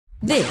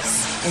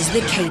This is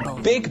The Cable.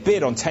 Big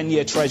bid on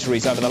 10-year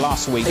treasuries over the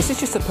last week. Is this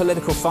just a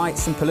political fight,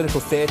 some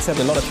political theatre?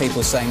 A lot of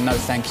people saying, no,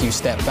 thank you,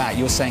 step back.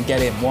 You're saying,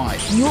 get in, why?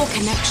 Your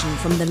connection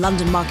from the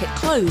London market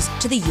close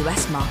to the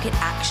US market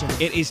action.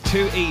 It is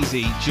too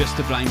easy just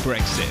to blame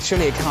Brexit.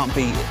 Surely it can't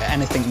be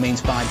anything means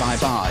buy.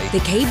 The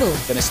Cable.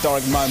 An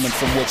historic moment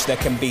from which there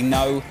can be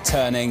no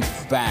turning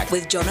back.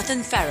 With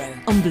Jonathan Ferro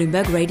on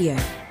Bloomberg Radio.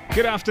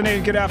 Good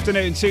afternoon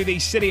to the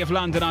City of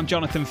London. I'm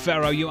Jonathan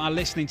Ferro. You are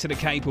listening to The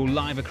Cable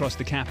live across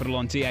the capital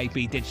on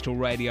DAB Digital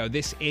Radio.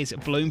 This is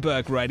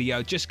Bloomberg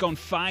Radio. Just gone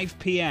 5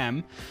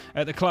 p.m.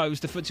 at the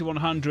close. The FTSE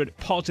 100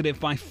 positive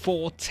by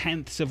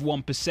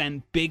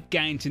 0.4%. Big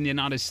gains in the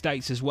United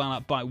States as well,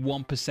 up by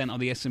 1% on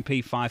the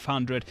S&P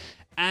 500.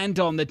 And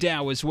on the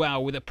Dow as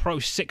well, with a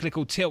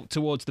pro-cyclical tilt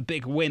towards the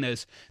big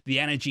winners, the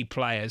energy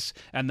players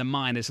and the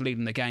miners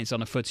leading the gains on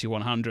the FTSE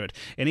 100.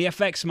 In the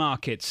FX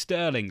market,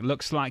 sterling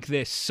looks like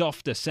this,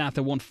 softer, south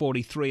of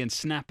 143 and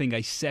snapping a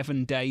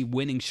 7-day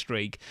winning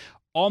streak.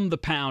 On the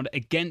pound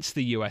against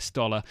the US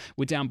dollar,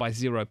 we're down by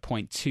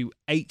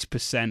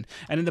 0.28%.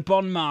 And in the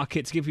bond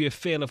market, to give you a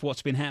feel of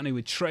what's been happening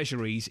with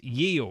treasuries,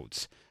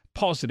 yields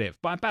positive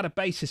by about a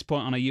basis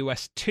point on a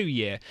US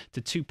 2-year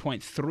to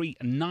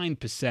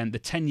 2.39%. The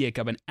 10-year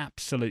going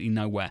absolutely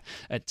nowhere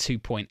at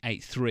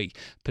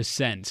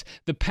 2.83%.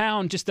 The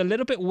pound just a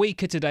little bit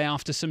weaker today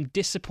after some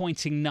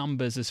disappointing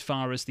numbers as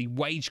far as the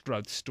wage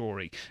growth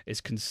story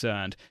is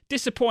concerned.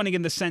 Disappointing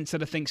in the sense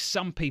that I think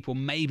some people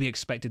maybe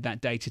expected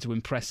that data to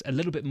impress a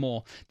little bit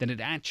more than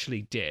it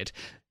actually did.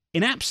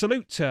 In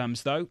absolute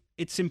terms, though,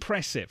 it's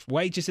impressive.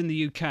 Wages in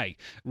the UK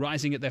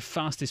rising at their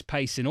fastest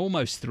pace in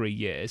almost 3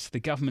 years. The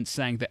government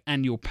saying that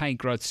annual pay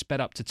growth sped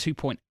up to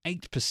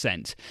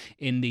 2.8%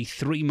 in the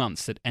 3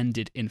 months that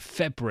ended in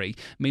February.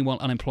 Meanwhile,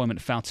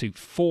 unemployment fell to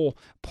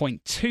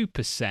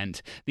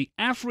 4.2%. The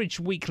average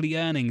weekly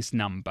earnings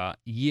number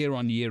year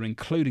on year,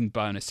 including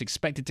bonus,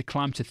 expected to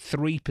climb to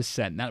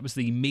 3%. That was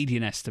the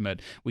median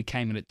estimate. We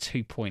came in at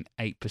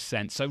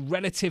 2.8%. So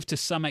relative to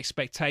some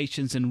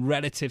expectations and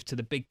relative to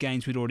the big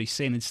gains we'd already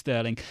seen in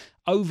sterling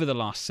over the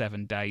last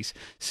 7 days,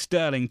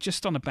 sterling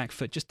just on a back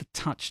foot, just a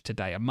touch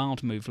today, a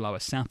mild move lower,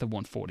 south of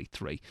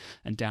 143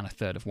 and down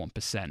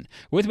 1/3%.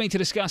 With me to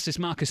discuss is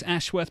Marcus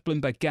Ashworth,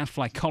 Bloomberg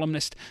Gadfly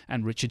Columnist,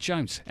 and Richard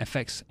Jones,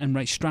 FX and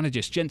Rates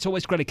Strategist. Gents,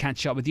 always great to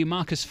catch up with you.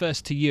 Marcus,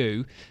 first to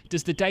you.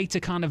 Does the data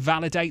kind of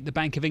validate the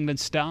Bank of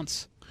England's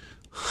stance?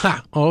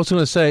 I was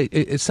going to say,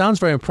 it sounds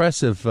very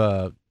impressive,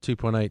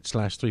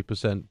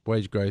 2.8/3%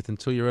 wage growth,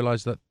 until you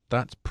realise that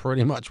that's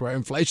pretty much where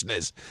inflation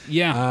is.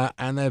 Yeah.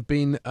 And they've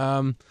been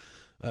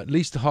at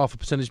least a half a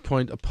percentage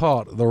point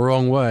apart the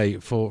wrong way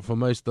for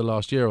most of the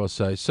last year or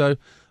so. So,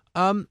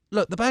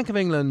 look, the Bank of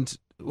England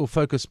will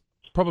focus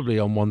probably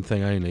on one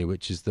thing only,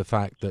 which is the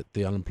fact that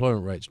the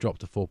unemployment rate's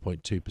dropped to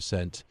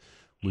 4.2%,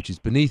 which is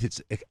beneath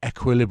its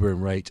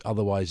equilibrium rate,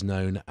 otherwise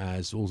known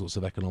as all sorts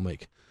of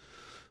economic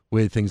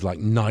with things like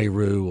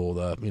NAIRU or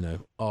the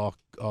R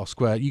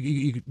square,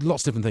 you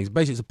lots of different things.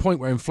 Basically, it's a point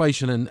where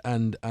inflation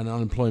and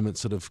unemployment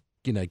sort of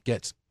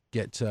get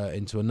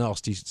into a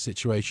nasty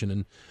situation,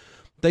 and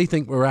they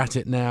think we're at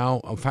it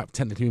now. In fact,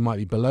 technically, we might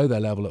be below their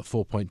level at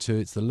 4.2.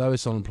 It's the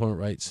lowest unemployment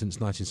rate since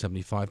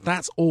 1975.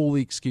 That's all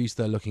the excuse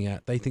they're looking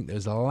at. They think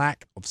there's a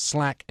lack of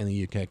slack in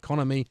the UK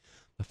economy.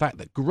 The fact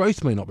that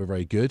growth may not be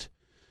very good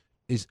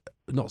is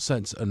not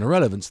sense an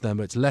irrelevance to them,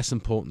 but it's less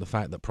important the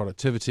fact that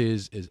productivity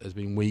has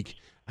been weak,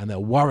 and they're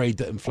worried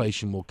that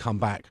inflation will come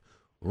back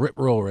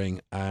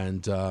rip-roaring,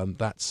 and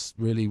that's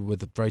really, with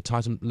the very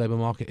tight labour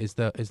market, is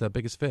their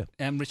biggest fear.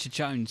 Richard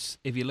Jones,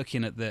 if you're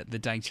looking at the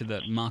data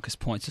that Marcus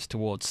points us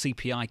towards,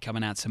 CPI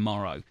coming out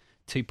tomorrow,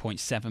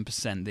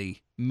 2.7%, the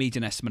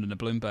median estimate in the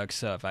Bloomberg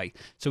survey.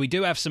 So we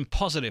do have some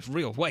positive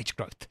real wage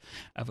growth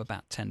of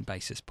about 10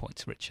 basis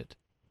points, Richard.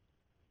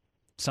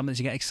 Something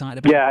to get excited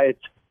about? Yeah,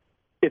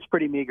 it's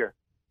pretty meager.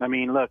 I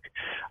mean, look,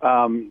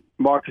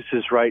 Marcus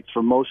is right.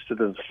 For most of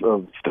the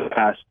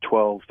past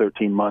 12,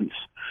 13 months,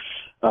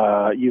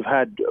 you've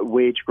had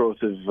wage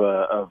growth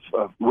of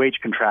wage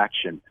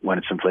contraction when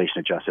it's inflation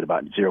adjusted,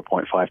 about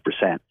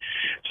 0.5%.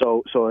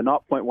 So a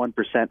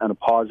 0.1% on a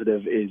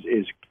positive is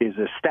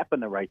a step in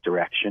the right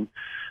direction.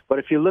 But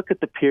if you look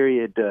at the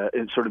period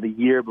in sort of the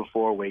year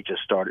before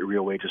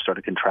real wages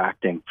started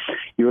contracting,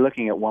 you were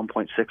looking at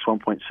 1.6,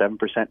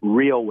 1.7%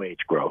 real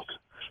wage growth.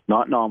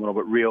 Not nominal,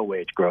 but real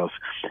wage growth.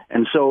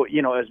 And so,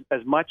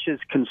 as much as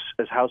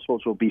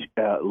households will be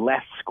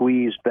less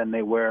squeezed than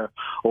they were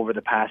over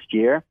the past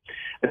year,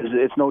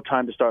 it's no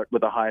time to start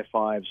with the high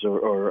fives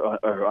or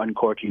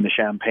uncorking the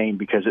champagne,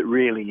 because it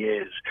really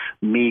is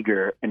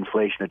meager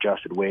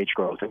inflation-adjusted wage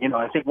growth. And,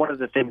 I think one of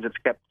the things that's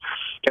kept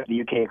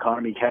the UK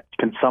economy, kept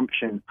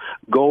consumption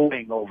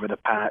going over the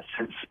past,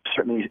 since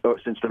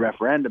the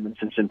referendum and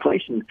since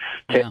inflation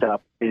ticked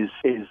up, is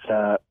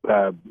the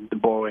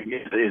borrowing,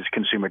 is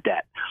consumer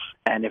debt.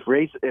 And if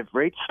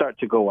rates start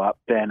to go up,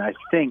 then I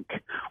think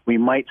we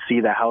might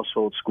see the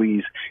household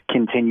squeeze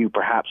continue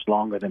perhaps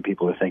longer than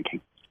people are thinking.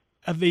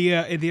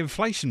 The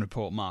inflation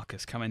report,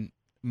 Marcus, coming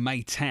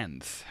May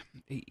 10th,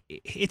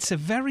 it's a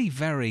very,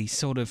 very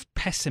sort of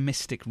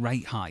pessimistic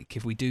rate hike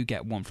if we do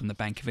get one from the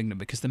Bank of England,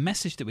 because the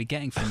message that we're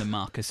getting from them,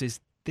 Marcus, is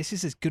this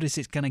is as good as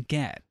it's going to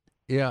get.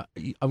 Yeah,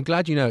 I'm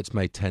glad you know it's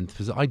May 10th,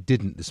 because I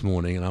didn't this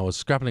morning, and I was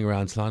scrabbling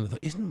around tonight. I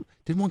thought,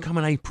 didn't one come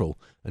in April?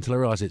 Until I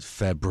realised it's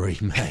February,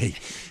 May.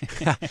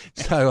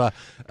 So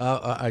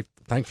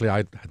thankfully I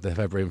had the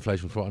February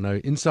inflation report, I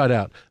know inside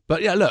out.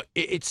 But yeah, look,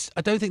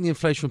 I don't think the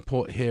inflation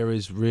report here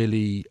is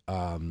really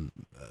going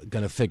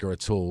to figure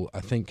at all. I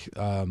think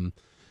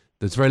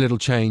there's very little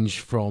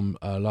change from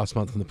last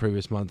month and the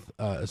previous month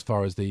as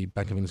far as the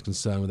Bank of England is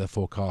concerned with their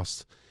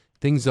forecasts.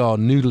 Things are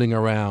noodling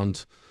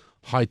around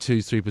high 2%,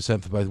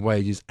 3% for both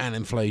wages and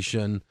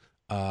inflation.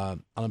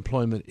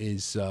 Unemployment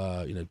is,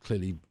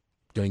 clearly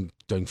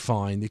doing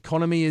fine. The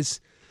economy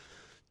is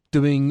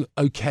doing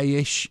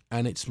okay-ish,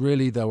 and it's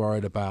really they're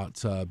worried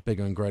about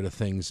bigger and greater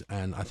things.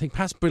 And I think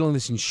perhaps building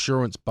this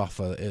insurance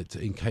buffer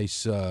in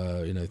case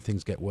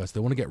things get worse. They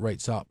want to get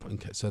rates up,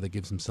 so they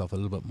give themselves a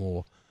little bit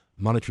more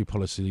monetary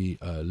policy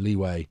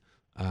leeway,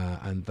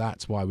 and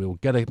that's why we will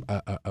get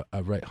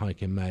a rate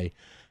hike in May.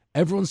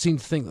 Everyone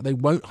seems to think that they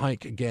won't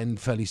hike again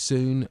fairly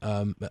soon,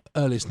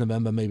 earliest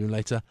November, maybe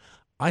later.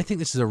 I think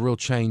this is a real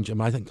change. I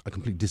mean, I think I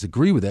completely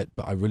disagree with it,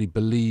 but I really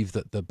believe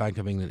that the Bank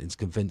of England is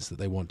convinced that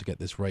they want to get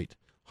this rate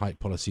hike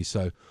policy.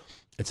 So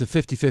it's a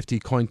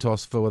 50-50 coin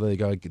toss for whether they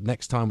go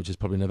next time, which is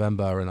probably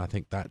November, and I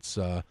think that's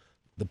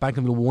the Bank of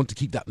England will want to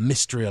keep that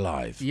mystery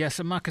alive. Yes,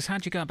 and Marcus, how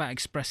do you go about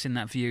expressing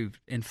that view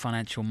in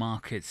financial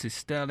markets? Is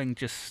sterling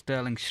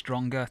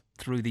stronger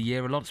through the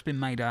year? A lot's been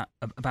made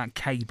about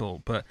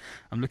cable, but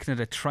I'm looking at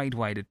a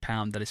trade-weighted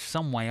pound that is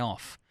some way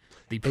off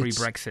the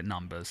pre-Brexit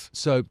numbers.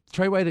 So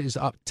trade-weighted is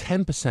up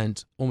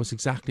 10%, almost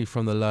exactly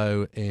from the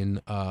low in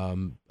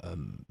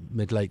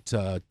mid-late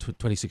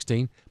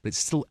 2016, but it's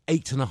still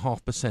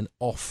 8.5%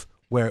 off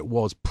where it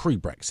was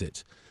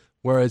pre-Brexit.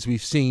 Whereas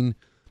we've seen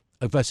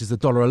versus the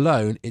dollar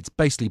alone, it's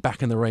basically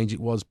back in the range it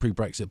was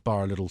pre-Brexit,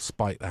 bar a little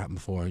spike that happened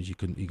before, and you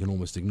can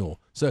almost ignore.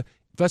 So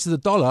versus the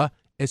dollar,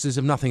 it's as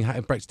if nothing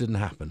if Brexit didn't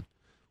happen.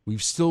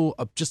 We've still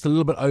just a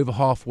little bit over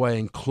halfway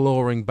and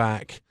clawing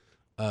back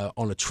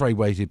on a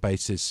trade-weighted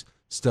basis.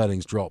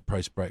 Sterling's dropped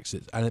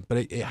post-Brexit, but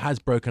it has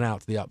broken out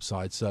to the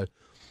upside. So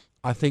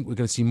I think we're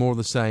going to see more of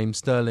the same.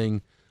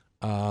 Sterling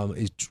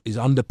is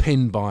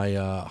underpinned by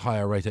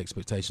higher rate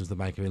expectations of the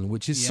Bank of England,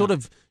 which is sort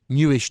of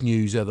newish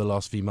news over the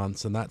last few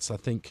months. And that's, I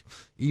think,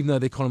 even though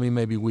the economy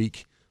may be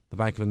weak, the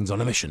Bank of England's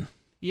on a mission.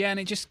 Yeah, and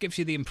it just gives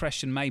you the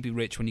impression, maybe,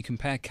 Rich, when you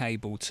compare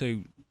cable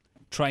to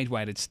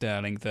trade-weighted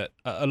sterling, that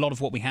a lot of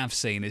what we have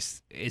seen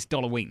is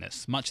dollar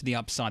weakness. Much of the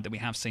upside that we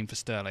have seen for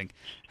sterling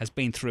has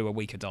been through a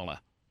weaker dollar.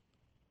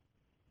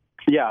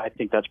 Yeah, I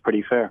think that's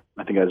pretty fair.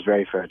 I think that's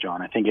very fair,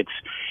 John. I think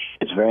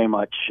it's very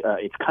much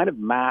it's kind of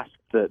masked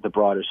the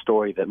broader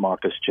story that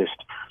Marcus just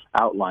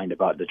outlined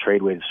about the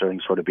trade-weighted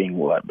sterling sort of being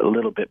a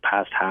little bit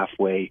past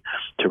halfway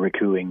to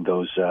recouping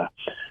those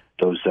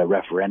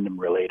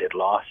referendum-related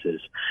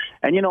losses.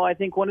 And I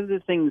think one of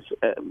the things,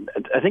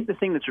 I think the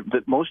thing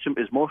that most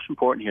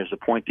important here is the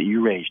point that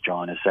you raised,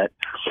 John, is that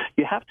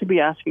you have to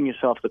be asking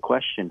yourself the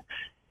question: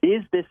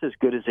 is this as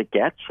good as it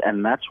gets?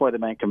 And that's why the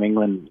Bank of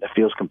England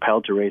feels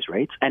compelled to raise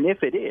rates. And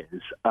if it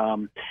is,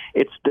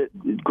 it's the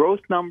growth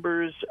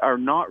numbers are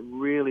not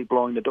really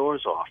blowing the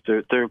doors off.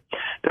 They're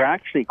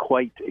actually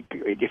quite,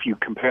 if you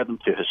compare them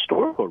to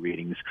historical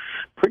readings,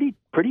 pretty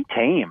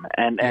tame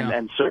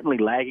and certainly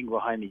lagging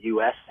behind the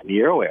U.S. and the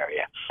Euro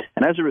area.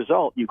 And as a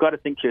result, you've got to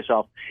think to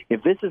yourself,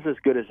 if this is as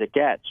good as it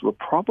gets, we're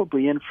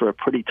probably in for a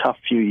pretty tough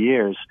few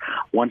years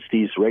once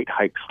these rate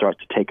hikes start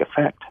to take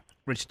effect.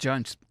 Richard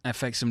Jones,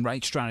 FX and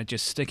Rates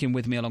Strategist, sticking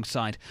with me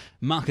alongside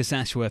Marcus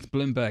Ashworth,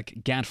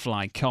 Bloomberg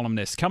Gadfly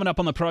Columnist. Coming up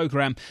on the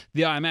programme,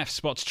 the IMF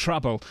spots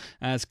trouble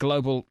as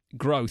global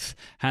growth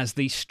has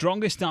the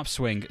strongest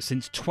upswing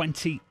since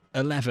 2011.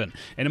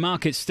 In a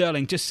market,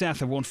 sterling just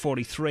south of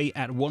 143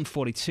 at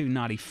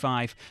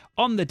 142.95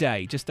 on the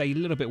day, just a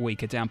little bit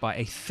weaker, down by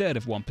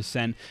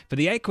 0.33%. For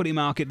the equity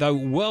market, though,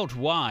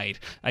 worldwide,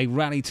 a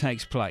rally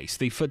takes place.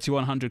 The FTSE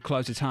 100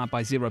 closes higher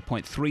by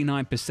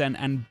 0.39%,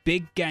 and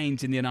big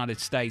gains in the United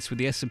States, with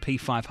the S&P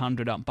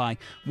 500 up by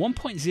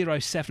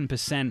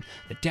 1.07%,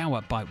 the Dow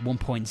up by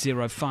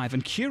 1.05%.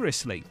 And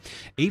curiously,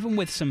 even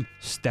with some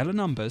stellar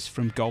numbers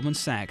from Goldman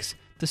Sachs,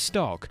 the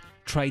stock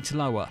trades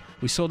lower.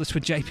 We saw this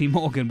with JP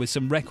Morgan with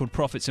some record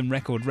profits and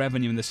record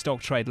revenue, and the stock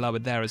trade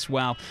lowered there as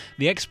well.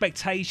 The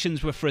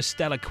expectations were for a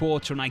stellar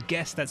quarter, and I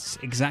guess that's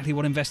exactly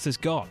what investors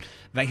got.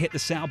 They hit the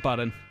sell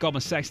button.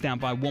 Goldman Sachs down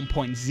by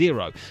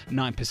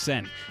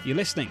 1.09%. You're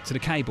listening to The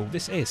Cable.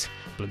 This is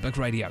Bloomberg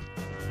Radio.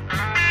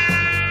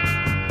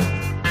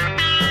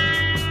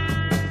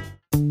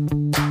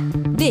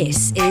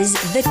 This is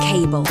The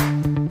Cable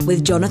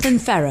with Jonathan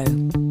Ferro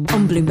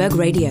on Bloomberg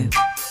Radio.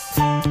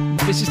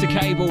 This is The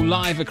Cable,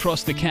 live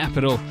across the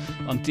capital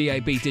on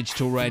DAB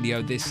Digital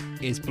Radio. This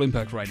is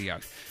Bloomberg Radio.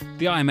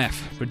 The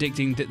IMF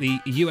predicting that the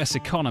US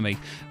economy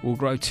will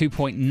grow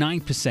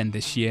 2.9%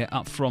 this year,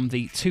 up from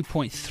the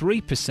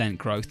 2.3%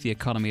 growth the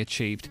economy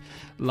achieved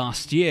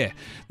last year.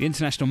 The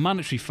International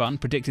Monetary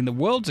Fund predicting the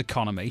world's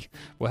economy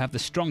will have the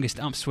strongest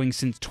upswing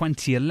since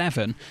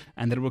 2011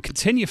 and that it will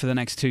continue for the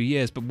next 2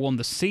 years, but warned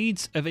the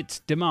seeds of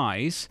its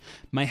demise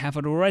may have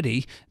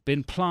already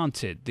been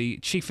planted. The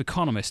chief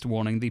economist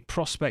warning the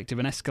prospect of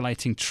an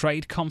escalating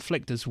trade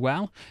conflict as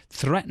well,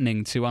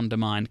 threatening to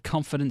undermine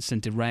confidence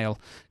and derail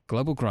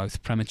global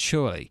growth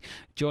prematurely.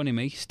 Joining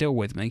me, still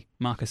with me,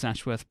 Marcus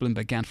Ashworth,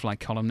 Bloomberg Gadfly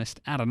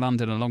Columnist out of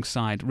London,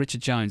 alongside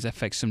Richard Jones,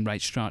 FX and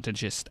Rates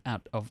Strategist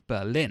out of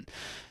Berlin.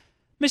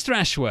 Mr.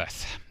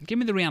 Ashworth, give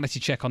me the reality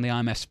check on the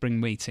IMF spring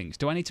meetings.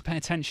 Do I need to pay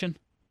attention?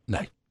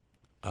 No.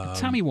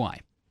 Tell me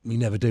why. We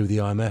never do with the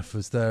IMF,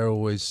 as they're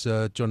always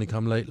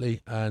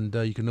Johnny-come-lately, and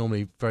you can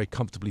normally very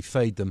comfortably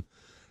fade them.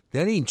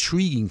 The only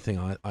intriguing thing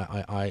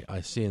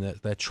I see in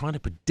that, they're trying to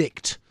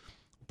predict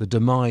the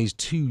demise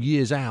 2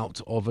 years out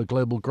of a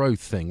global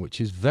growth thing,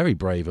 which is very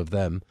brave of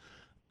them.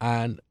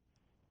 And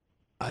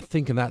I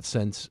think in that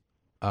sense,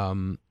 I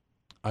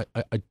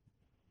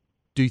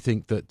do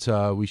think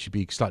that we should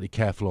be slightly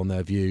careful on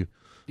their view.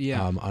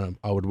 Yeah.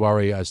 I would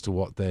worry as to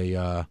what they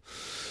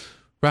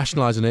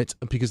rationalise in it,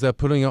 because they're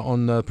putting it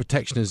on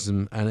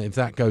protectionism. And if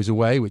that goes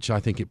away, which I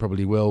think it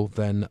probably will,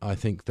 then I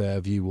think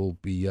their view will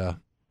be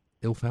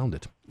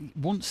ill-founded.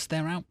 Once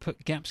their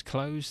output gaps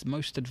close,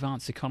 most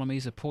advanced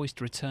economies are poised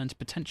to return to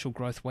potential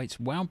growth weights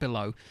well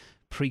below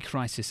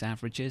pre-crisis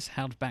averages,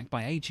 held back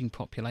by ageing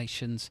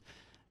populations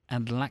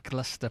and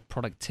lacklustre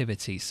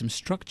productivity. Some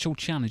structural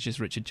challenges,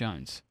 Richard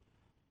Jones.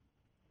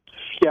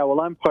 Yeah, well,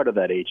 I'm part of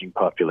that aging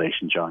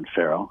population, John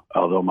Ferro,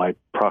 although my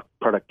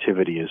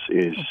productivity is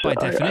by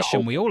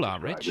definition, we all are,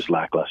 Rich. Just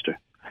lackluster.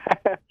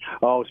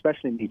 Oh,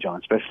 especially me, John,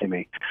 especially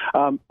me.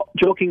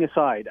 Joking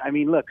aside, I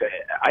mean, look,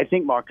 I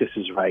think Marcus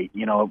is right.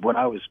 You know, when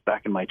I was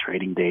back in my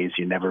trading days,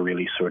 you never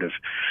really sort of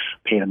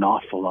paid an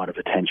awful lot of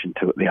attention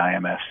to what the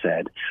IMF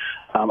said.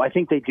 I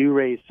think they do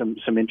raise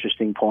some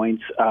interesting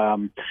points.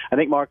 I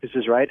think Marcus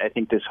is right. I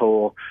think this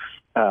whole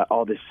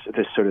all this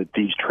sort of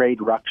these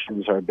trade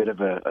ructions are a bit of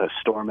a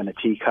storm in a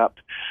teacup.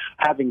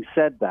 Having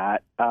said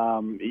that,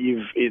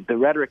 the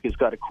rhetoric has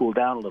got to cool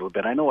down a little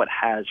bit. I know it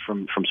has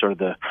from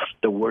sort of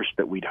the worst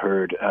that we'd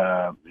heard,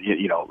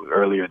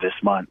 earlier this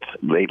month,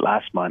 late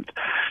last month.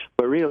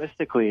 But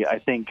realistically, I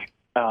think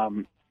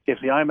if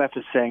the IMF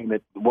is saying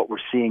that what we're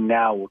seeing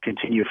now will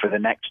continue for the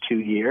next 2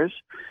 years,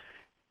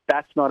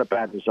 that's not a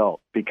bad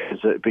result,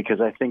 because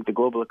I think the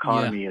global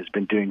economy has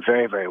been doing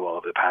very, very well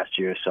over the past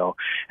year or so.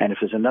 And if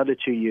there's another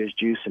 2 years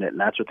juice in it, and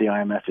that's what the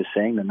IMF is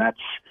saying, then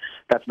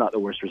that's not the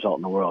worst result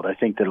in the world. I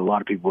think that a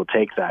lot of people will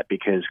take that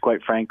because,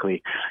 quite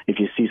frankly, if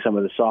you see some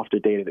of the softer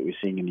data that we're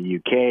seeing in the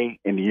UK,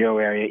 in the euro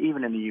area,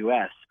 even in the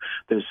US,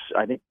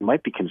 I think there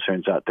might be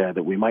concerns out there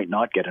that we might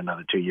not get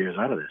another 2 years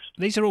out of this.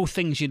 These are all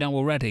things you know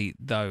already,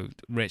 though,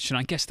 Rich, and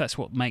I guess that's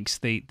what makes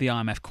the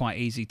IMF quite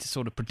easy to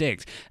sort of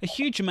predict. A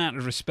huge amount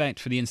of respect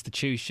for the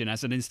institution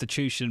as an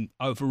institution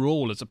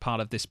overall, as a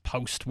part of this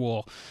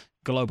post-war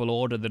global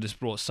order that has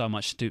brought so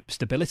much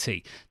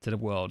stability to the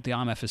world. The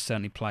IMF has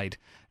certainly played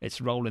its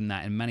role in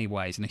that in many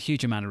ways, and a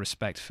huge amount of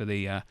respect for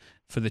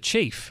the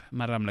chief,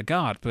 Madame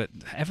Lagarde. But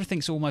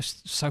everything's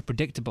almost so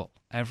predictable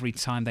every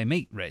time they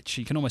meet, Rich.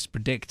 You can almost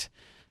predict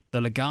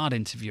the Lagarde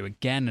interview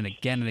again and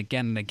again and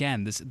again and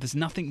again. There's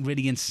nothing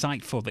really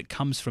insightful that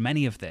comes from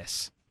any of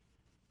this.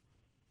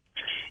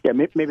 Yeah,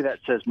 maybe that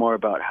says more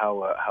about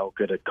how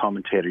good a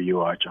commentator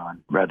you are,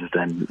 John, rather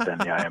than the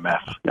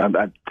IMF.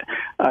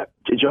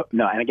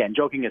 No, and again,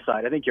 joking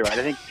aside, I think you're right.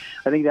 I think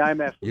the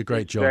IMF you're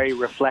great, is John. very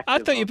reflective. I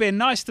thought you were being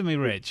nice to me,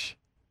 Rich.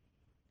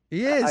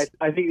 He is.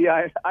 I think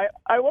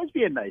I was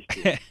being nice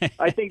to you.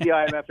 I think the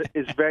IMF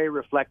is very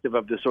reflective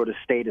of the sort of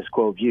status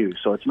quo view.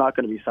 So it's not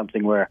going to be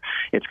something where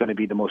it's going to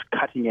be the most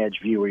cutting edge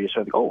view where you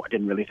sort of go, I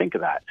didn't really think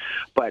of that.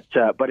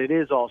 But it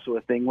is also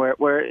a thing where,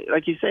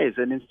 like you say, as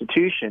an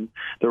institution,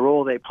 the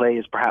role they play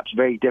is perhaps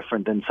very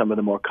different than some of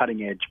the more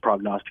cutting edge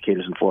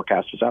prognosticators and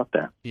forecasters out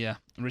there. Yeah.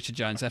 Richard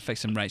Jones,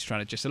 FX and Rates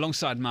Strategist,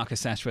 alongside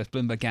Marcus Ashworth,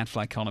 Bloomberg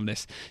Gadfly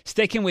Columnist.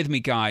 Sticking with me,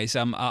 guys.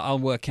 I'll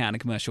work out in a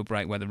commercial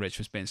break whether Rich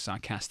was being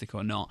sarcastic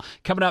or not.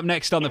 Coming up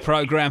next on the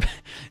programme,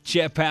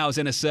 Chair Powell's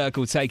Inner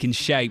Circle taking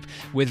shape,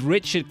 with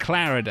Richard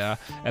Clarida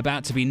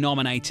about to be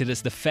nominated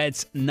as the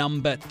Fed's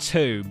number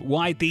 2.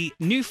 Why the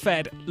new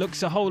Fed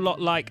looks a whole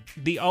lot like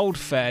the old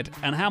Fed,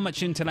 and how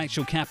much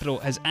intellectual capital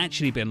has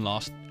actually been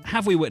lost.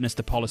 Have we witnessed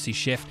a policy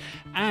shift?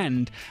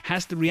 And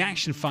has the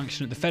reaction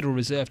function at the Federal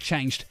Reserve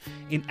changed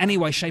in any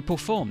way, shape or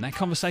form? That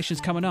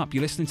conversation's coming up.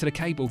 You're listening to The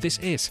Cable. This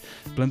is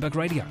Bloomberg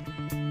Radio.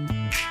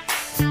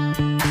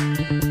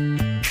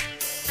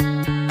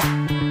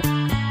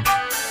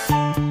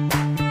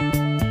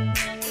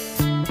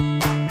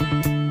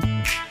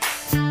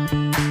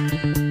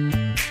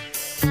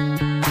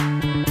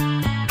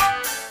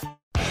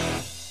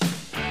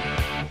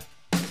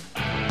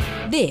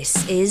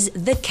 This is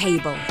The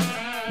Cable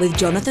with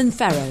Jonathan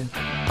Ferro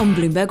on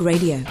Bloomberg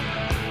Radio.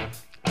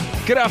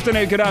 Good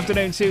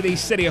afternoon to the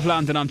City of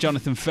London. I'm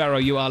Jonathan Ferro.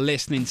 You are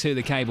listening to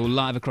The Cable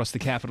live across the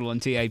capital on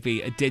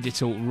DAB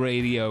Digital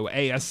Radio.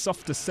 A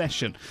softer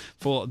session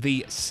for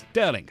the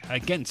sterling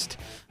against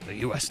the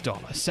US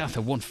dollar. South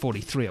of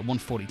 143 at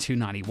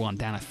 142.91,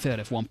 down a third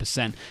of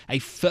 1%. A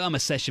firmer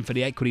session for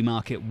the equity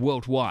market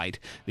worldwide.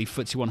 The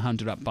FTSE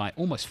 100 up by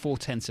almost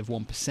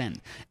 0.4%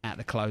 at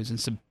the close. And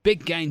some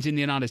big gains in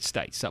the United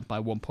States, up by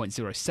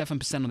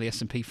 1.07% on the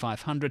S&P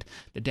 500.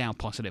 The Dow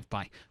positive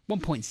by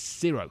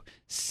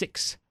 1.06%.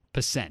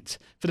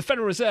 For the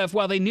Federal Reserve,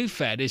 well, the new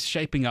Fed is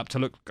shaping up to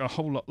look a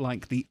whole lot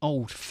like the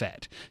old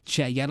Fed.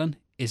 Chair Yellen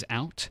is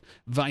out.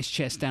 Vice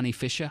Chair Stanley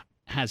Fischer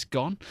has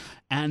gone.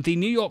 And the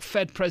New York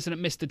Fed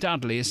President, Mr.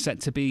 Dudley, is set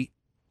to be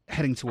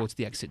heading towards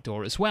the exit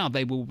door as well.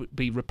 They will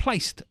be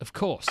replaced, of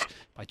course,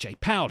 by Jay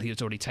Powell. He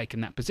has already taken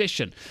that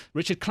position.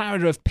 Richard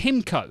Clarida of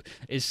PIMCO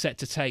is set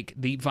to take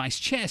the vice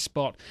chair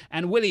spot,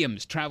 and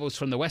Williams travels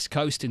from the West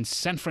Coast in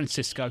San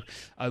Francisco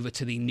over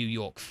to the New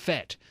York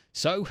Fed.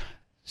 So,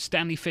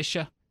 Stanley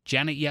Fischer,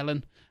 Janet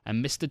Yellen,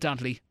 and Mr.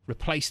 Dudley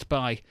replaced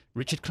by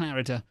Richard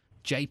Clarida,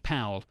 Jay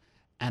Powell,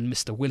 and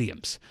Mr.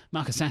 Williams.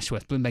 Marcus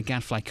Ashworth, Bloomberg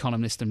Gadfly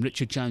Columnist, and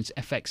Richard Jones,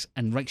 FX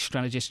and Rates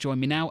Strategist, join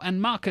me now.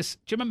 And Marcus,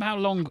 do you remember how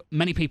long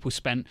many people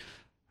spent,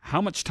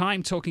 how much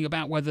time talking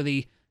about whether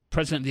the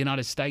President of the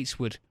United States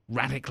would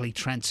radically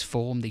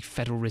transform the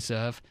Federal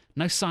Reserve?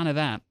 No sign of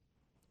that.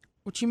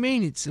 What do you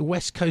mean? It's a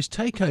West Coast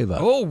takeover.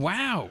 Oh,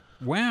 wow.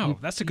 Wow,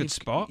 that's a good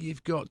spot.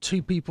 You've got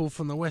two people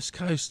from the West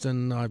Coast,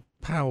 and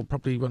Powell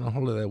probably went on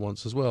holiday there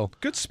once as well.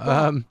 Good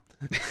spot.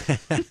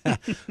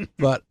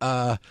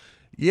 But,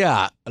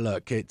 yeah,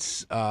 look,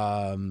 it's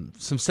some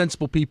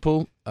sensible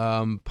people.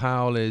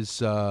 Powell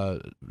is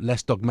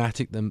less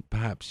dogmatic than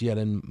perhaps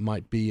Yellen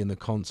might be in the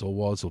console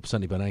was, or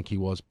certainly Bernanke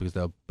was, because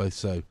they're both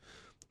so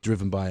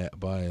driven by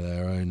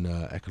their own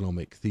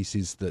economic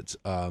theses that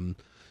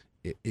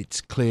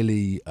it's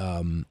clearly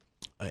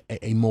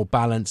a more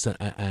balanced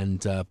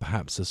and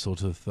perhaps a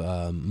sort of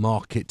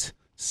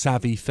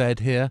market-savvy Fed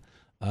here.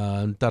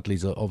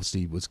 Dudley's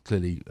obviously was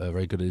clearly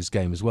very good at his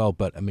game as well,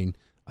 but I mean,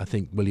 I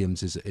think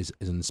Williams is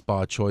an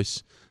inspired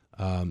choice.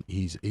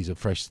 He's a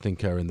fresh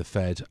thinker in the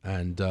Fed,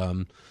 and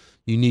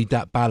you need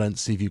that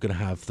balance if you're going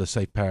to have the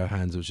safe pair of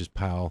hands, which is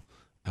Powell,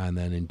 and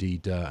then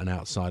indeed an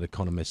outside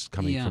economist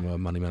coming from a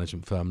money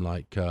management firm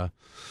like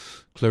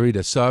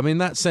Clarida. So, I mean, in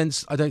that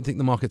sense, I don't think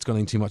the market's got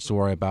anything too much to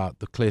worry about.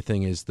 The clear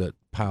thing is that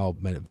Powell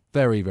made it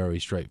very,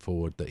 very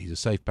straightforward that he's a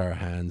safe pair of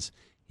hands.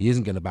 He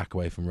isn't going to back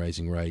away from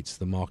raising rates.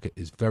 The market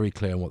is very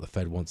clear on what the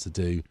Fed wants to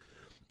do.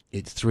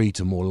 It's 3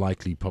 to more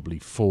likely probably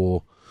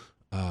 4,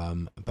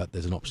 but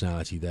there's an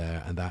optionality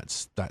there, and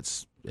that's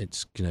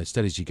it's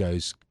steady as she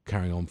goes,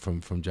 carrying on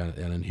from Janet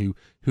Yellen,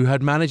 who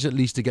had managed at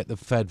least to get the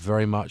Fed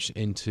very much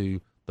into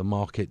the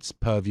market's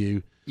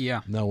purview.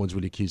 Yeah, no one's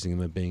really accusing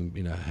him of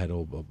being ahead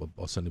or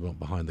certainly not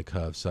behind the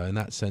curve. So in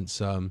that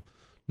sense,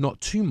 not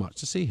too much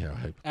to see here, I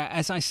hope.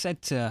 As I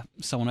said to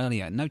someone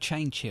earlier, no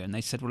change here, and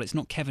they said, well, it's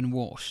not Kevin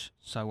Walsh,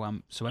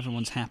 so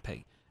everyone's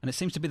happy. And it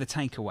seems to be the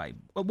takeaway.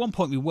 At one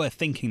point, we were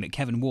thinking that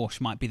Kevin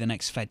Walsh might be the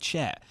next Fed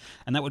chair,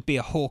 and that would be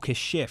a hawkish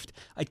shift.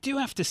 I do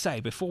have to say,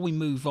 before we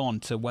move on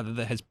to whether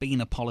there has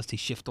been a policy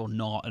shift or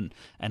not,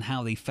 and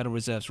how the Federal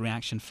Reserve's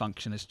reaction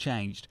function has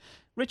changed,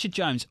 Richard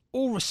Jones,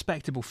 all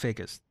respectable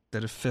figures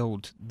that have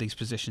filled these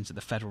positions at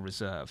the Federal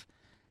Reserve,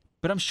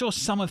 but I'm sure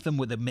some of them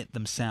would admit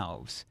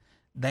themselves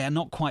they are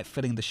not quite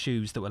filling the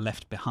shoes that were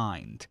left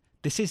behind.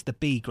 This is the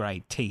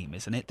B-grade team,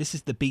 isn't it? This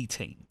is the B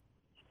team.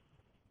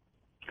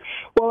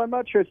 Well, I'm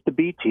not sure it's the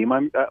B team.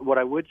 What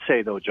I would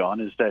say, though, John,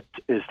 is that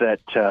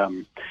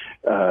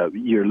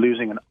you're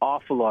losing an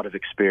awful lot of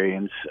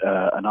experience,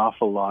 an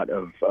awful lot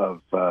of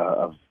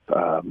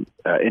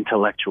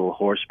intellectual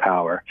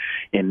horsepower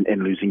in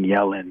losing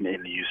Yellen,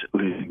 in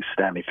losing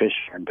Stanley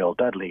Fischer and Bill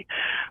Dudley.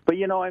 But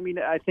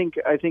I think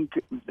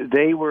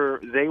they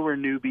were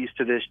newbies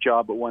to this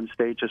job at one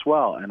stage as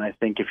well. And I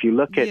think if you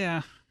look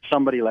at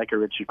somebody like a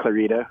Richard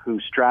Clarida, who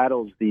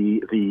straddles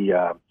the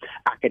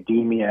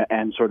academia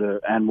and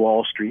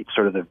Wall Street,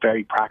 sort of the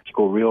very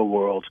practical, real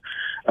world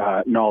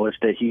knowledge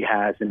that he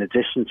has, in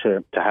addition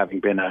to having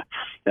been an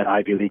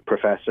Ivy League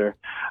professor.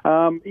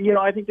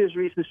 I think there's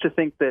reasons to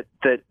think that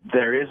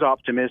there is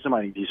optimism.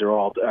 I think these are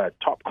all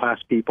top class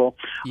people.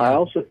 Yeah. I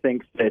also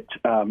think that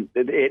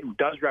it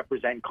does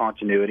represent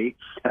continuity.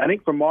 And I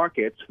think for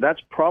markets,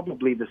 that's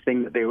probably the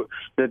thing that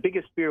the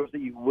biggest fear was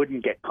that you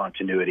wouldn't get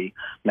continuity,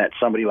 and that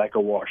somebody like a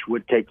Walsh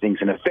would take things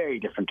in a very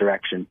different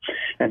direction.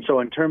 And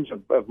so in terms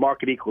of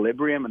market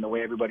equilibrium and the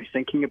way everybody's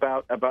thinking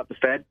about the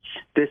Fed,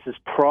 this is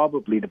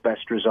probably the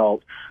best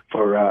result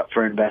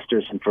for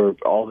investors and for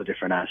all the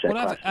different asset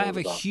classes. I have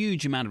a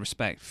huge amount of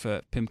respect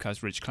for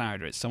PIMCO's Rich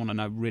Clarida. It's someone I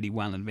know really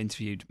well and have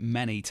interviewed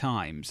many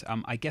times.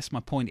 I guess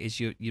my point is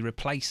you're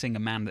replacing a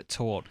man that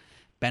taught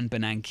Ben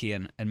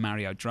Bernanke and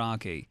Mario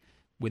Draghi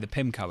with a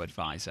PIMCO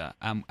advisor.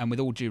 And with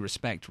all due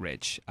respect,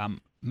 Rich,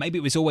 maybe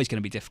it was always going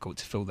to be difficult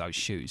to fill those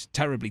shoes.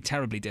 Terribly,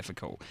 terribly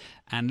difficult.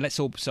 And let's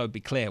also be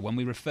clear, when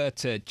we refer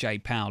to Jay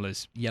Powell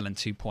as Yellen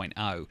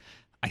 2.0,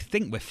 I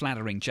think we're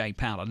flattering Jay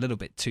Powell a little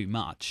bit too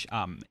much.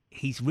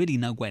 He's really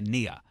nowhere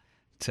near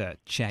to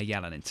Chair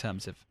Yellen in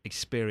terms of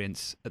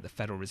experience at the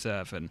Federal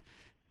Reserve and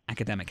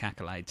academic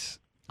accolades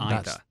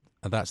either.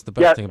 That's the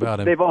best thing about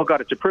him. They've all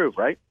got it to prove,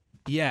 right?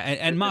 Yeah,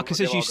 and Marcus,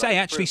 as you say,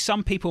 actually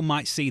some people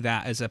might see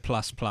that as a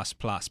plus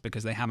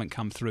because they haven't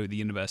come through the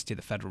University of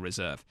the Federal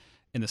Reserve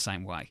in the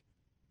same way.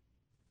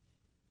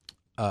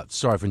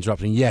 Sorry for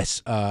interrupting.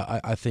 Yes,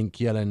 I think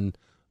Yellen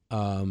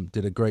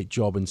did a great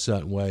job in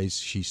certain ways.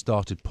 She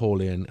started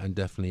poorly and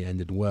definitely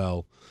ended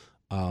well.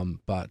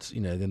 But, at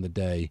the end of the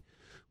day,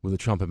 with the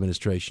Trump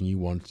administration, you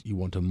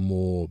want a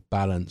more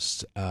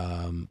balanced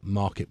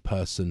market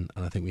person,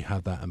 and I think we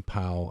have that in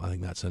Powell. I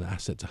think that's an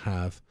asset to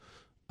have.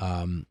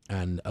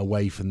 And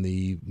away from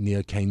the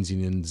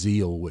neo-Keynesian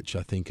zeal, which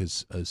I think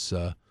has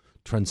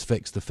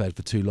transfixed the Fed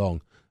for too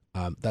long.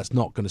 That's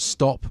not going to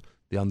stop.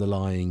 The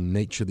underlying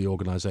nature of the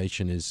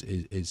organization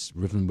is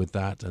riven with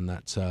that, and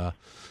that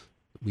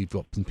we've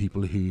got some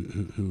people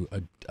who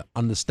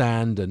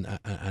understand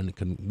and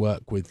can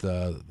work with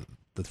the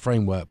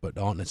framework, but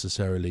aren't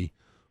necessarily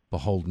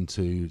beholden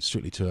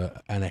strictly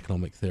to an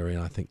economic theory,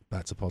 and I think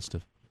that's a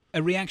positive.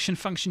 A reaction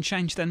function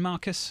change then,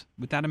 Marcus,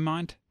 with that in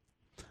mind?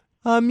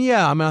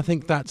 I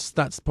think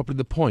that's probably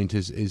the point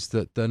is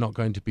that they're not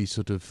going to be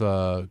sort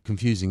of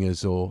confusing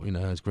us, or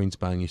as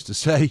Greenspan used to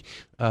say,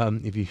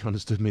 if you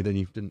understood me then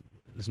you didn't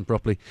listen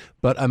properly.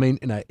 But I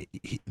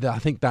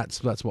think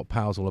that's what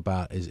Powell's all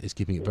about, is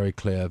keeping it very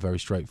clear, very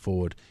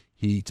straightforward.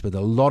 He spent a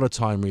lot of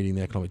time reading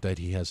the economic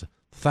data. He has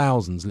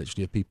thousands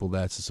literally of people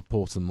there to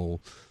support them all.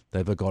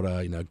 They've got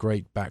a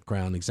great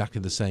background,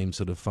 exactly the same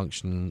sort of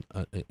function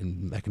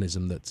and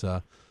mechanism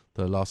that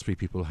the last three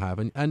people have.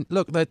 And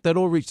look, they'd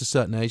all reached a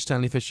certain age.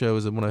 Stanley Fischer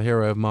was a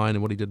hero of mine,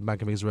 and what he did in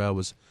Bank of Israel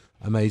was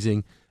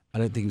amazing. I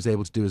don't think he was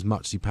able to do as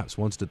much as he perhaps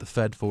wanted at the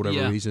Fed for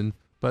whatever reason.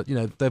 But,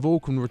 they've all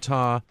can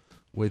retire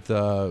with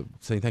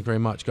saying, thank you very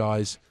much,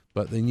 guys.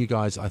 But the new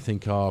guys, I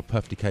think, are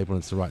perfectly capable,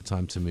 and it's the right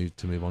time to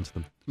move on to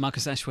them.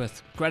 Marcus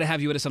Ashworth, great to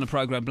have you with us on the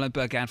programme.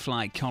 Bloomberg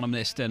Gadfly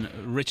Columnist, and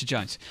Richard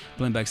Jones,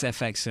 Bloomberg's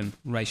FX and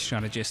Rates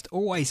Strategist.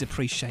 Always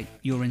appreciate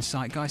your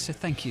insight, guys. So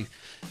thank you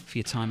for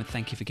your time, and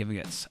thank you for giving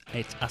us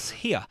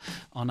here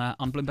on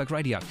Bloomberg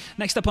Radio.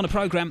 Next up on the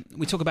programme,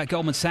 we talk about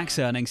Goldman Sachs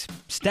earnings.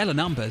 Stellar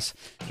numbers.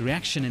 The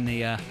reaction in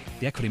the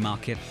equity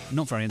market,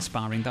 not very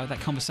inspiring, though.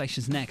 That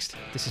conversation's next.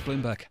 This is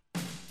Bloomberg.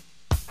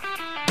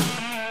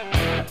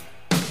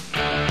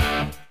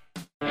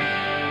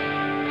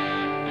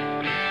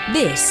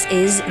 This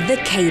is The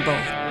Cable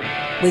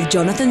with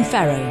Jonathan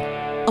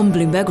Ferro on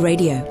Bloomberg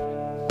Radio.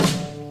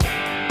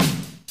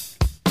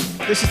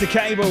 This is The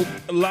Cable,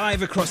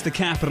 live across the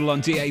capital on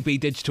DAB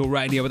Digital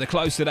Radio. With a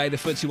close today, the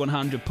FTSE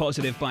 100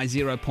 positive by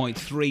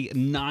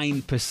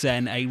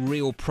 0.39%, a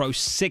real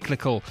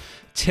pro-cyclical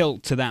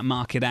tilt to that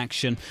market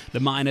action. The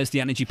miners, the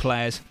energy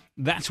players,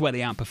 that's where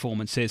the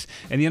outperformance is.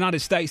 In the United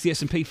States, the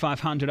S&P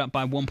 500 up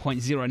by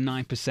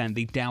 1.09%,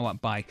 the Dow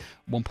up by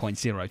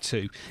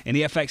 1.02%. In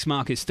the FX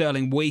market,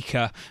 sterling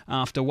weaker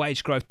after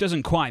wage growth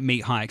doesn't quite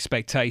meet high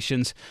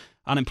expectations.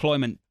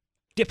 Unemployment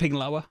dipping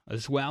lower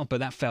as well,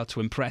 but that failed to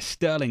impress.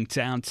 Sterling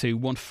down to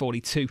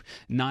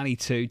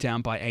 142.92,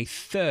 down by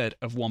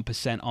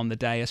 1/3% on the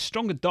day. A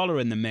stronger dollar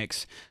in the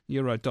mix.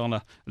 Euro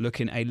dollar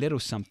looking a little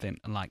something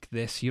like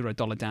this. Euro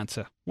dollar down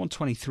to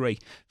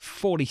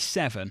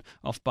 123.47,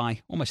 off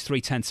by almost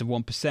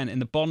 0.3%. In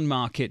the bond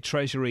market,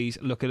 treasuries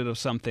look a little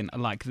something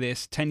like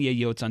this. 10-year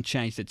yields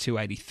unchanged at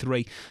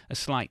 283. A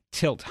slight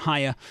tilt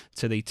higher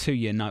to the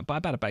 2-year note by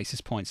about a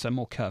basis point, so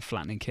more curve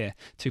flattening here.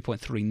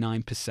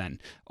 2.39%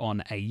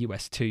 on a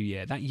US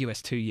 2-year. That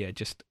US 2-year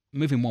just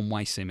moving one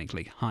way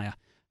seemingly, higher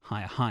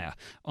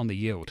on the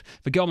yield.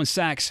 For Goldman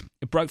Sachs,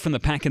 it broke from the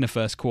pack in the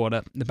first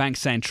quarter. The bank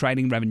saying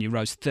trading revenue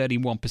rose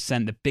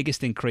 31%, the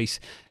biggest increase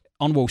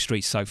on Wall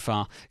Street so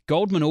far.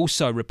 Goldman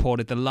also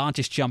reported the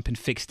largest jump in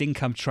fixed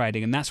income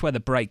trading, and that's where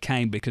the break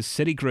came because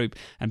Citigroup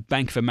and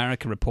Bank of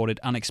America reported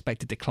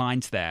unexpected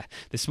declines there.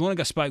 This morning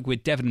I spoke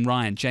with Devin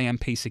Ryan,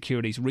 JMP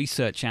Securities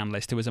research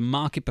analyst, who has a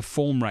market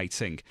perform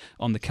rating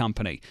on the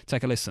company.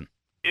 Take a listen.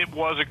 It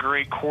was a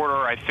great quarter.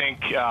 I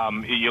think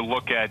you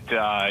look at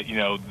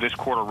this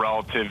quarter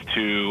relative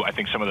to, I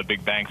think, some of the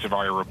big banks have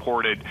already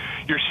reported.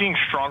 You're seeing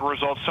stronger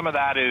results. Some of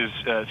that is,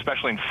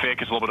 especially in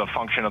FIC, is a little bit of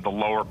function of the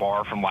lower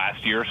bar from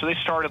last year. So they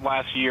started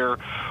last year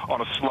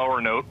on a slower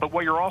note. But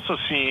what you're also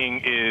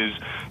seeing is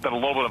that a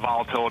little bit of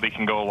volatility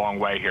can go a long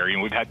way here.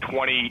 We've had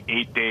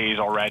 28 days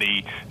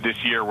already this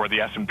year where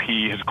the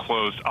S&P has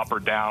closed up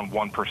or down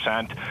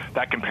 1%.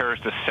 That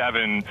compares to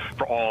 7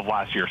 for all of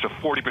last year. So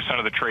 40%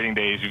 of the trading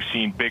days you've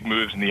seen big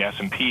moves in the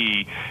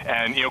S&P,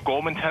 and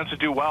Goldman tends to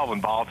do well when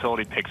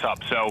volatility picks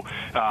up. So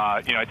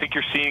I think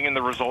you're seeing in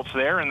the results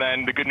there, and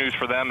then the good news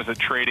for them is that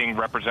trading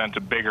represents a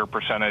bigger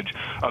percentage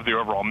of the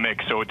overall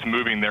mix, so it's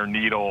moving their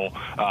needle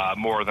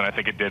more than I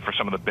think it did for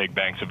some of the big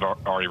banks have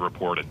already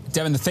reported.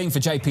 Devin, the theme for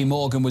JP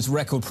Morgan was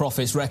record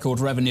profits, record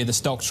revenue. The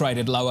stock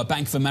traded lower.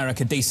 Bank of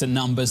America, decent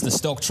numbers. The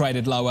stock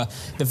traded lower.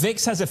 The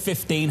VIX has a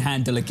 15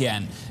 handle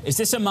again. Is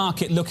this a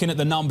market looking at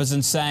the numbers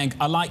and saying,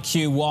 I like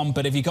Q1,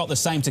 but if you got the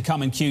same to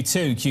come in Q2,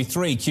 Q2,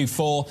 Q3,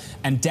 Q4,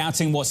 and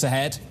doubting what's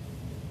ahead?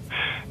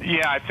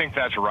 Yeah, I think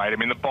that's right. I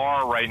mean, the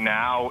bar right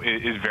now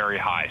is very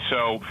high.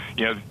 So,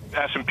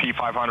 S&P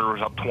 500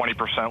 was up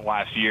 20%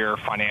 last year.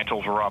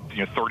 Financials were up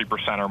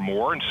 30% or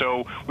more. And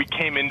so we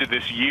came into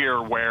this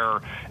year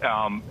where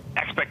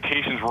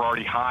expectations were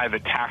already high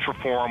that tax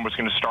reform was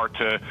going to start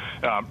to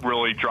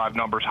really drive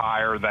numbers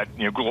higher, that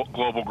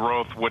global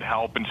growth would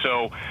help. And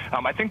so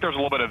I think there's a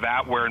little bit of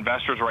that where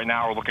investors right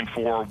now are looking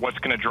for what's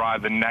going to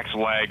drive the next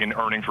leg in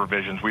earnings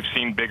revisions. We've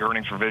seen big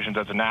earnings revisions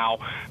as of now.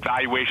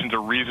 Valuations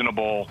are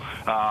reasonable,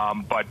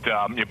 but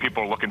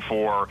people are looking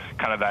for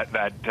kind of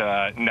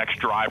that next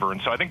driver.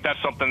 And so I think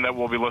that's something that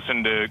we'll be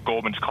listening to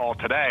Goldman's call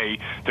today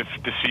to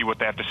see what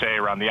they have to say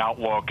around the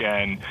outlook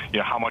and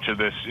how much of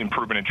this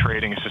improvement in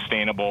trading is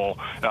sustainable.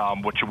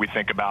 What should we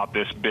think about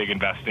this big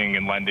investing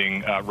and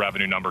lending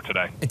revenue number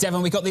today?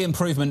 Devin, we got the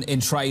improvement in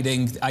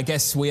trading. I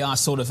guess we are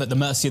sort of at the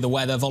mercy of the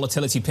weather.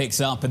 Volatility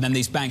picks up, and then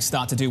these banks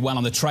start to do well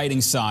on the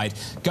trading side.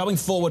 Going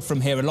forward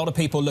from here, a lot of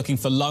people looking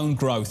for loan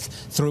growth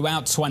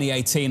throughout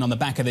 2018 on the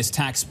back of this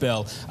tax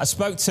bill. I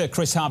spoke to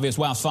Chris Harvey of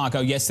Wells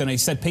Fargo yesterday, and he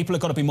said people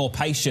have got to be more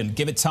patient.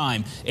 Give it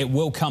time. It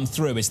will come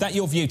through. Is that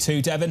your view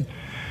too, Devin?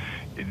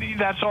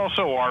 That's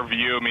also our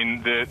view. I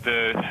mean,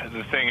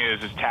 the thing is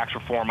tax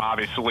reform,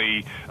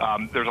 obviously,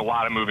 there's a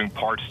lot of moving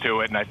parts to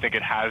it, and I think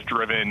it has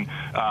driven,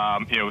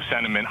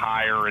 sentiment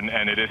higher,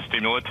 and it is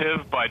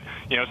stimulative, but,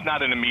 it's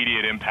not an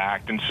immediate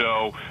impact. And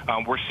so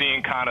we're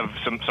seeing kind of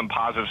some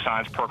positive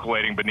signs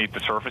percolating beneath the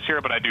surface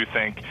here, but I do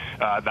think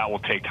that will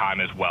take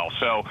time as well.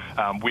 So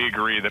we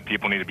agree that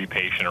people need to be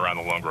patient around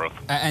the loan growth.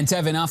 And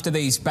Devin, after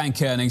these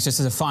bank earnings, just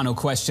as a final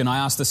question, I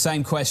asked the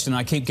same question, and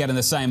I keep getting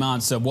the same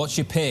answer. What's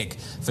your pick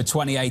for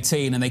 2018?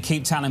 And they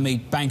keep telling me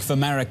Bank of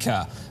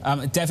America.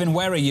 Devin,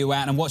 where are you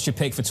at, and what's your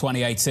pick for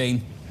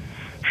 2018?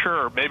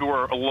 Sure. Maybe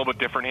we're a little bit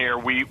different here.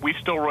 We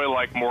still really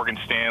like Morgan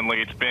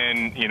Stanley. It's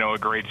been, a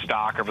great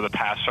stock over the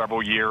past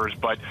several years.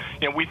 But,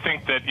 we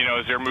think that,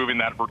 as they're moving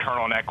that return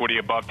on equity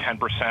above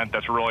 10%,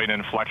 that's really an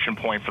inflection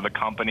point for the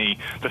company.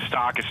 The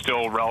stock is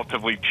still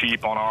relatively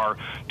cheap on our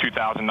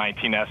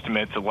 2019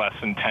 estimates at less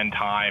than 10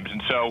 times.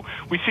 And so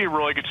we see a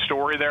really good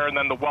story there. And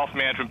then the wealth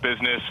management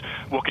business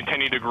will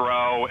continue to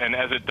grow. And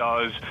as it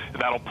does,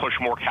 that'll push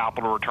more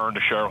capital return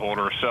to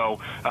shareholders. So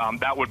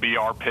that would be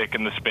our pick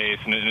in the space.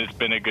 And it's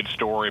been a good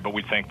story, but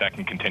we think that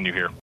can continue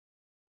here.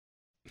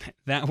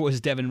 That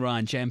was Devin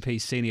Ryan,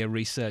 JMP's senior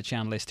research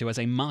analyst, who has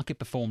a market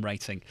perform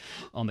rating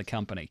on the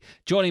company.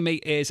 Joining me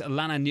is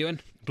Lananh Nguyen,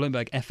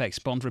 Bloomberg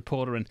FX bond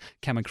reporter, and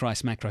Cameron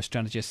Crise, macro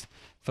strategist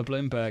for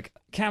Bloomberg.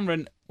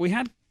 Cameron, we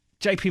had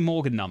JP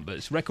Morgan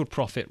numbers, record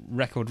profit,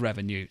 record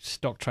revenue,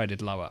 stock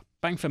traded lower.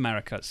 Bank of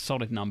America,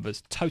 solid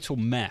numbers, total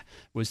meh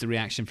was the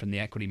reaction from the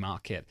equity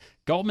market.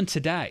 Goldman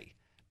today,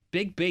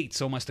 big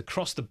beats almost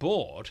across the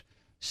board,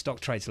 stock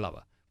trades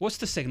lower. What's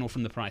the signal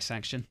from the price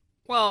action?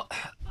 Well,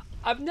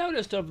 I've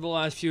noticed over the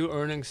last few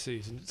earnings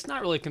seasons, it's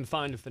not really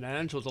confined to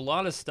financials. A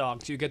lot of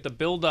stocks, you get the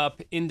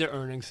build-up into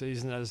earnings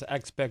season as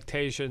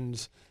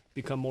expectations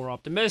become more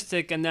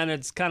optimistic, and then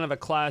it's kind of a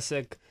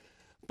classic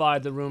buy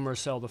the rumor,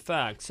 sell the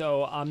fact.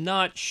 So I'm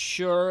not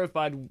sure if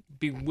I'd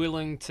be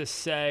willing to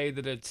say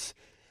that it's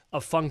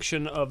a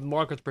function of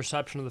market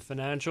perception of the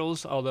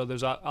financials, although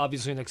there's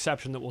obviously an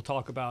exception that we'll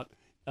talk about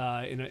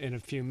in a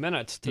few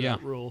minutes to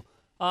that rule.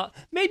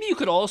 Maybe you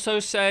could also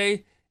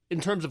say, in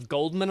terms of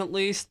Goldman at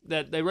least,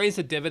 that they raised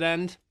the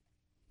dividend.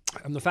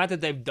 And the fact that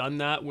they've done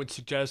that would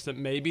suggest that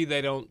maybe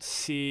they don't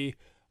see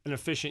an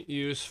efficient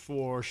use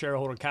for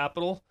shareholder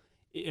capital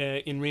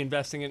in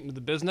reinvesting it into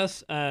the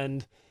business.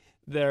 And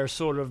they're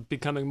sort of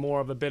becoming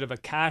more of a bit of a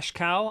cash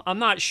cow. I'm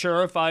not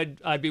sure if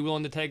I'd be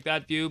willing to take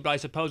that view, but I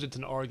suppose it's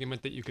an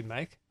argument that you could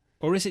make.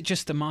 Or is it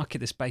just the market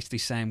that's basically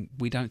saying,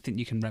 we don't think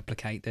you can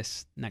replicate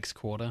this next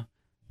quarter,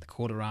 the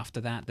quarter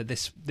after that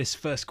this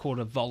first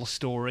quarter vol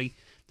story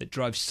that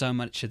drove so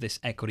much of this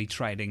equity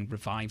trading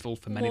revival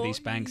for many of these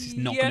banks is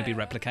not going to be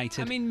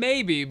replicated? I mean,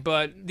 maybe,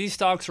 but these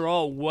stocks are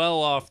all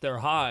well off their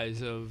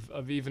highs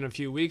of even a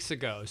few weeks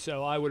ago.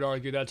 So I would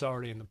argue that's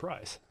already in the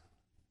price.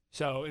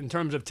 So in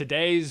terms of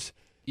today's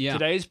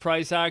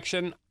price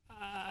action,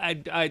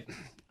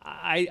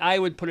 I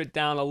would put it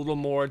down a little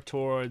more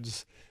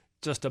towards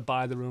just a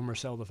buy the rumor,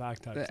 sell the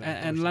fact type thing.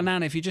 And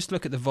Lananh, if you just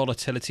look at the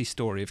volatility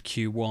story of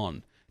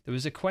Q1, there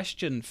was a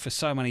question for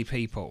so many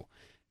people.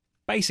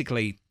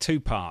 Basically, two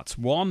parts.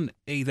 One,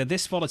 either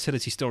this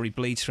volatility story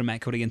bleeds from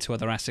equity into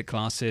other asset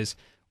classes,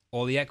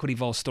 or the equity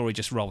vol story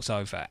just rolls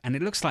over. And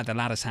it looks like the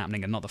latter's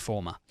happening and not the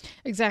former.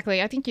 Exactly.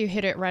 I think you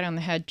hit it right on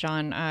the head,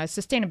 John.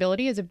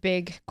 Sustainability is a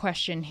big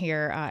question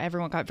here.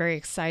 Everyone got very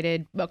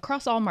excited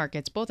across all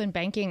markets, both in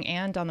banking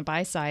and on the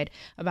buy side,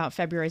 about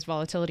February's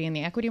volatility in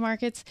the equity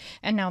markets.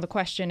 And now the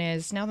question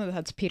is, now that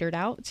that's petered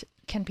out,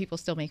 can people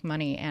still make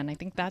money? And I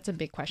think that's a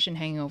big question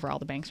hanging over all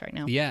the banks right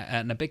now. Yeah,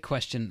 and a big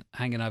question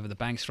hanging over the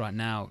banks right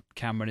now,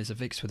 Cameron, is a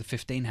VIX with a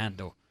 15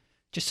 handle.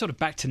 Just sort of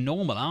back to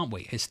normal, aren't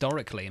we,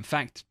 historically? In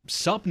fact,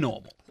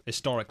 subnormal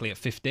historically at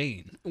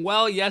 15.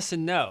 Well, yes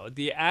and no.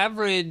 The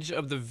average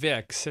of the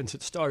VIX since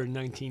it started in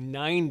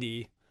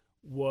 1990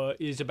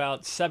 is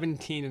about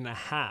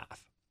 17.5.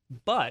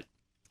 But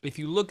if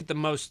you look at the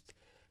most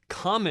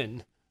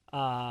common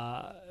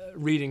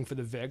reading for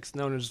the VIX,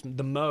 known as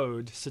the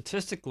mode,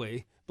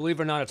 statistically, believe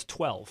it or not, it's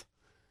 12.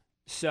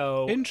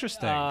 So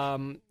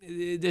interesting.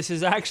 This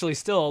is actually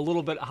still a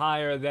little bit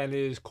higher than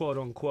is quote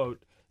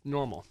unquote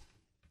normal.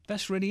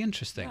 That's really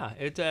interesting. Yeah,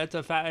 it's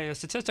a fact.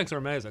 Statistics are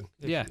amazing.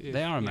 They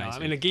are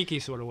amazing. In a geeky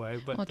sort of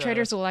way. But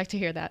traders will like to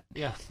hear that.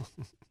 Yeah.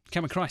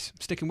 Cameron Crise,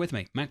 sticking with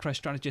me, macro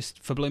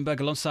strategist for Bloomberg,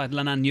 alongside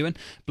Lananh Nguyen,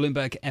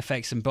 Bloomberg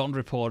FX and bond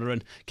reporter.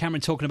 And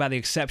Cameron talking about the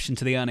exception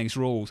to the earnings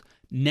rules.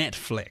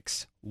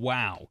 Netflix,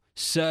 wow,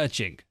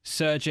 surging,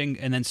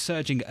 and then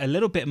surging a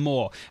little bit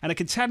more. And I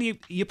can tell you,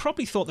 you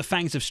probably thought the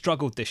FANGs have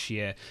struggled this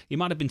year. You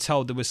might have been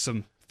told there was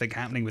something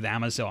happening with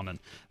Amazon and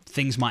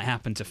things might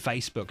happen to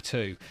Facebook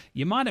too.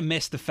 You might have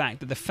missed the fact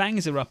that the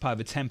FANGs are up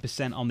over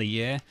 10% on the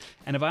year.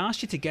 And if I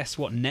asked you to guess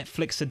what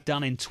Netflix had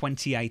done in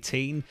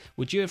 2018,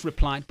 would you have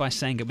replied by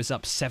saying it was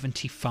up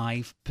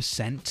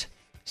 75%?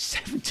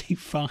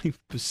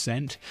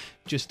 75%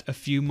 just a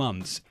few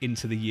months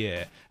into the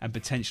year, and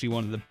potentially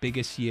one of the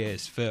biggest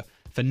years for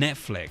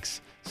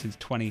Netflix since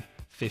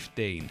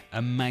 2015.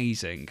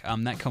 Amazing.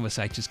 That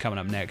conversation's coming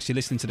up next. You're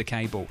listening to The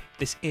Cable.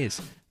 This is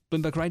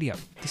Bloomberg Radio.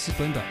 This is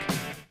Bloomberg.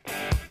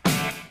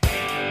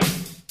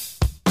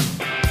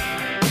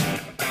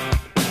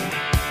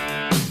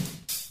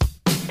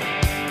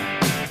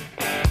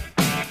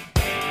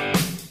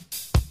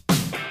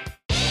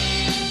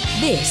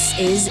 This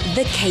is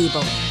The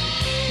Cable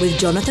with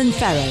Jonathan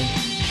Ferro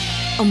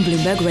on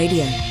Bloomberg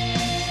Radio.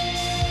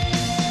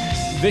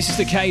 This is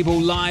The Cable,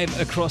 live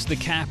across the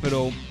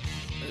capital.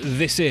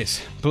 This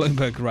is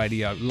Bloomberg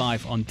Radio,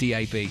 live on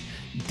DAB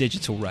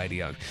digital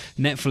radio.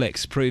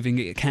 Netflix proving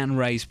it can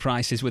raise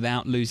prices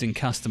without losing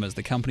customers.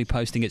 The company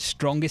posting its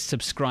strongest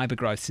subscriber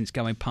growth since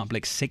going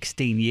public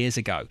 16 years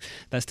ago.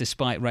 That's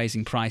despite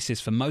raising prices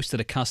for most of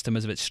the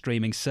customers of its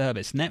streaming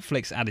service.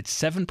 Netflix added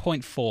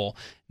 7.4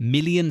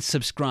 million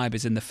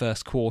subscribers in the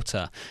first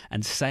quarter,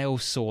 and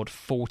sales soared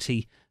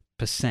 40%.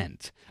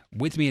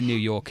 With me in New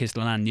York is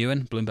Lananh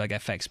Nguyen, Bloomberg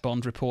FX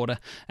bond reporter,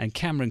 and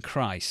Cameron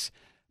Crise,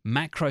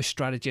 macro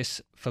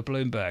strategist for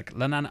Bloomberg.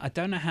 Lananh, I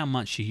don't know how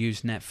much you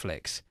use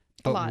Netflix,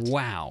 but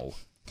wow.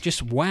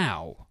 Just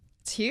wow.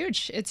 It's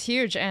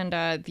huge. And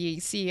the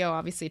CEO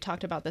obviously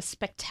talked about the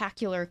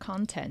spectacular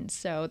content.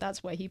 So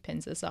that's why he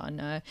pins us on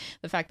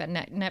the fact that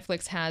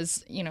Netflix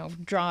has,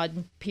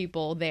 drawn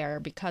people there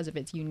because of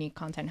its unique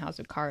content. House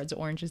of Cards,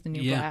 Orange is the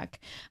New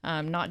Black.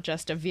 Not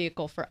just a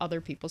vehicle for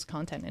other people's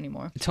content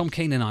anymore. Tom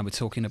Keene and I were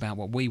talking about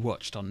what we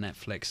watched on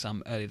Netflix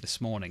earlier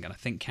this morning. And I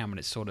think, Cameron,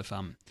 it sort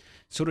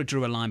of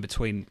drew a line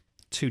between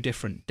two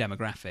different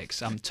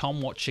demographics.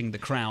 Tom watching The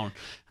Crown,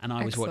 and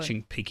I was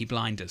watching Peaky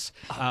Blinders.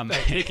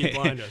 Peaky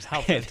Blinders,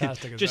 how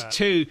fantastic is just that?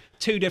 Just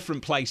two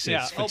different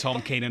places for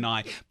Tom Keene and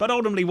I, but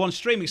ultimately one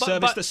streaming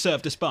service that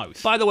served us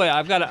both. By the way,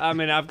 I've got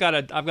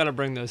to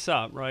bring this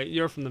up, right?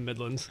 You're from the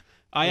Midlands.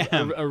 I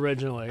am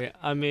originally.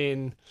 I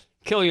mean,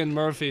 Cillian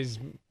Murphy's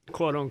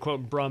quote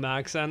unquote Brum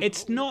accent.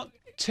 It's not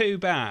too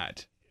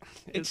bad.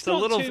 It's a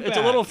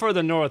little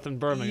further north than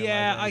Birmingham.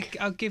 Yeah,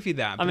 I'll give you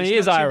that. I mean, he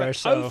is Irish.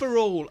 So.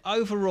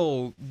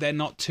 Overall, they're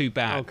not too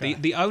bad. Okay.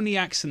 The only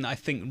accent that I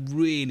think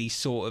really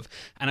sort of,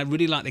 and I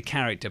really like the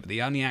character, but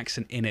the only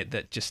accent in it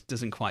that just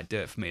doesn't quite do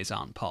it for me is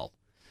Aunt Pol.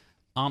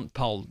 Aunt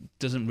Pol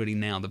doesn't really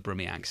nail the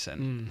Brummie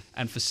accent.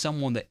 And for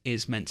someone that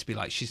is meant to be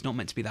she's not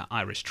meant to be that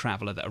Irish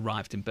traveller that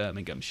arrived in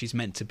Birmingham. She's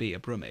meant to be a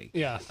Brummie.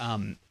 Yeah.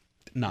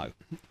 No.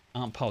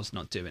 Aunt Pol's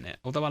not doing it.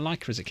 Although I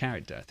like her as a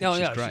character. I think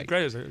she's great. She's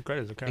great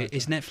as a character.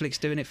 Is Netflix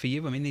doing it for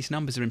you? I mean, these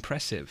numbers are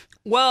impressive.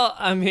 Well,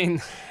 I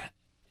mean,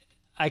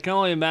 I can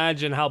only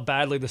imagine how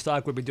badly the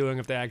stock would be doing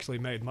if they actually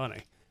made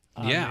money.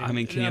 Can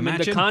you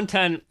imagine? The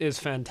content is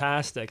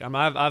fantastic.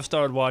 I've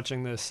started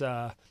watching this.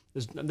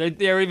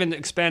 They're even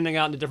expanding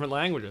out into different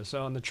languages.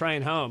 So on the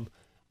train home,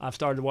 I've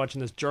started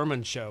watching this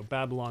German show,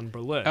 Babylon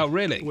Berlin. Oh,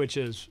 really? Which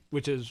is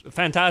a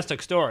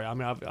fantastic story. I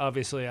mean,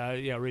 obviously, I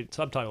read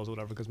subtitles or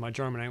whatever because my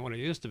German ain't what it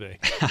used to be.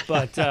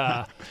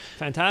 But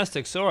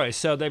fantastic story.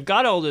 So they've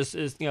got all this,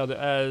 and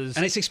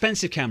it's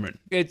expensive, Cameron.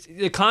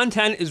 The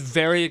content is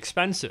very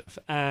expensive,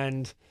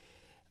 and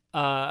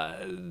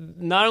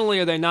not only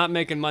are they not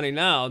making money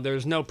now,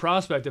 there's no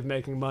prospect of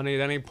making money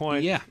at any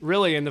point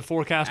really in the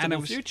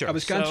forecastable future. I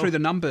was going through the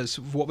numbers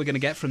of what we're going to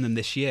get from them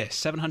this year.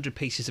 700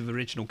 pieces of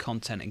original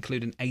content,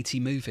 including 80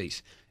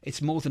 movies.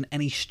 It's more than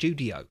any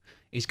studio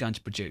is going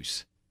to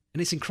produce. And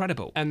it's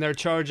incredible. And they're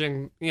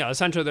charging,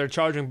 essentially they're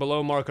charging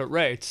below market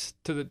rates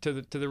to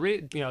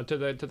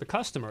the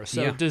customer.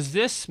 So does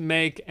this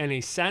make any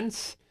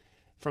sense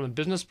from a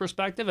business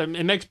perspective?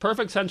 It makes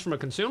perfect sense from a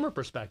consumer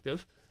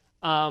perspective.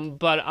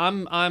 But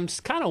I'm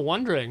kind of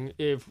wondering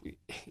if,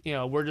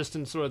 we're just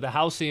in sort of the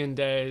halcyon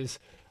days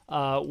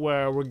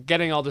where we're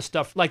getting all this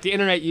stuff like the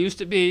internet used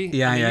to be.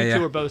 You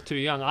two were both too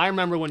young. I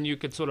remember when you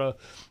could sort of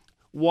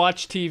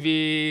watch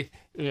TV,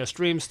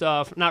 stream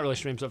stuff, not really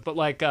stream stuff, but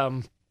like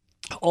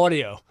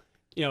audio,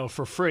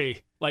 for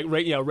free. Like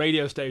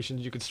radio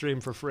stations you could stream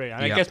for free.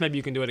 I guess maybe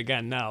you can do it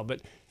again now,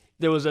 but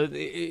there was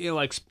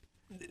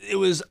it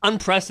was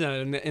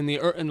unprecedented in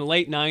the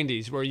late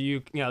 90s, where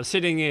you know,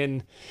 sitting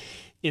in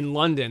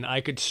London,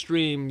 I could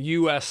stream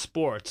U.S.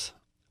 sports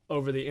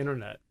over the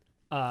internet.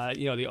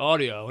 The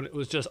audio, and it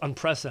was just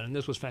unprecedented.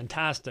 This was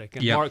fantastic.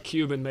 And Mark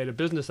Cuban made a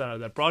business out of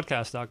that.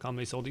 Broadcast.com,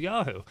 he sold to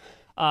Yahoo.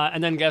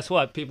 And then guess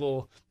what?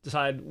 People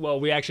decided, well,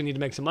 we actually need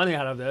to make some money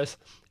out of this,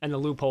 and the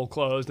loophole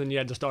closed, and you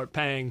had to start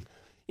paying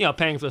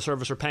for the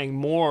service or paying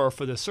more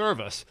for the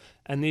service.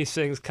 And these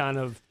things kind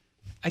of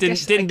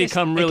didn't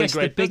become really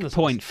great businesses. The big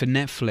point for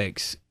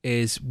Netflix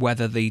is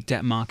whether the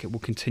debt market will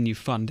continue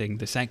funding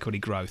this equity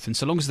growth. And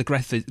so long as the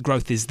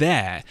growth is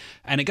there,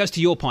 and it goes to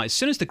your point, as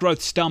soon as the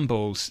growth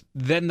stumbles,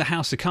 then the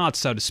house of cards,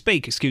 so to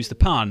speak, excuse the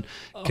pun,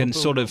 can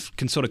sort of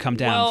come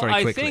down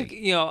very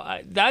quickly. I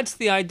think that's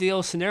the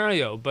ideal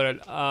scenario, but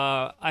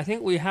I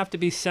think we have to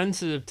be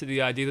sensitive to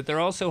the idea that there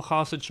are also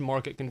hostage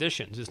market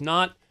conditions. It's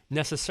not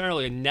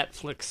necessarily a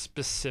Netflix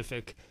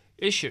specific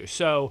issue.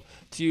 So,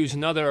 to use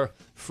another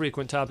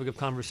frequent topic of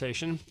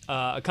conversation,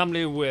 a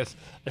company with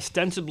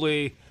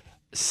ostensibly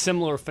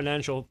similar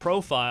financial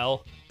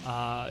profile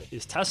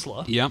is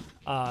Tesla. Yep.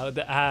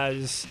 That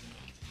has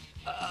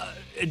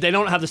they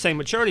don't have the same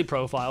maturity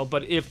profile,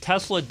 but if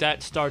Tesla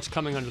debt starts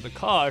coming under the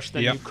cosh,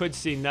 then you could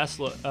see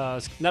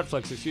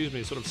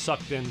Netflix, sort of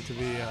sucked into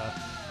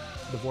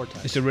the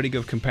vortex. It's a really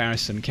good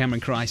comparison.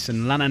 Cameron Crise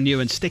and Lananh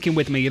Nguyen sticking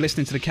with me. You're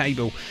listening to The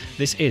Cable.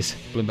 This is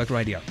Bloomberg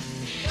Radio.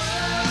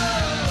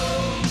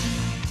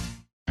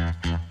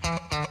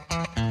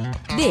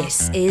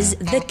 This is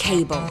The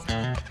Cable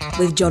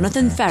with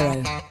Jonathan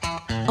Ferro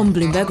on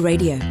Bloomberg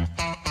Radio.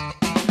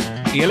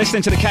 You're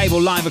listening to The Cable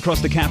live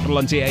across the capital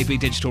on DAB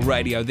Digital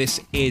Radio. This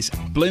is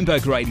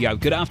Bloomberg Radio.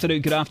 Good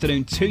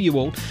afternoon to you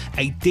all.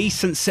 A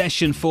decent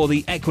session for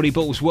the equity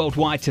bulls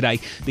worldwide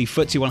today. The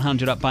FTSE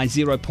 100 up by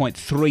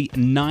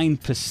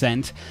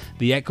 0.39%.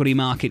 The equity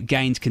market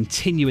gains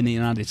continue in the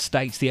United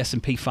States. The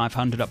S&P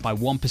 500 up by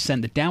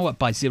 1%. The Dow up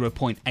by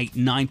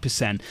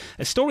 0.89%.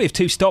 A story of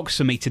two stocks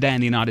for me today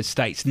in the United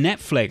States.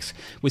 Netflix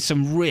with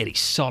some really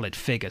solid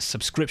figures.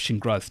 Subscription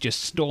growth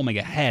just storming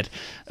ahead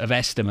of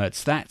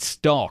estimates. That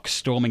stock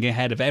storming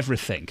ahead of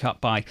everything,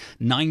 up by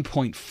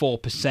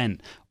 9.4%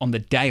 on the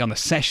day, on the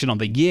session, on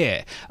the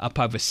year, up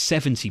over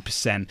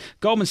 70%.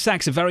 Goldman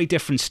Sachs, a very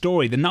different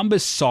story. The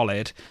numbers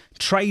solid.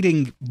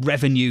 Trading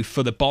revenue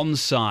for the bond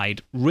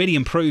side really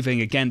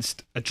improving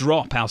against a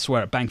drop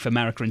elsewhere at Bank of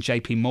America and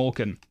JP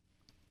Morgan.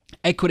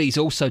 Equities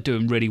also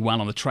doing really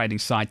well on the trading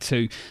side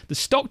too. The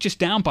stock just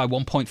down by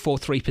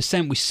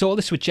 1.43%. We saw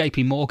this with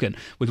JP Morgan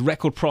with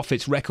record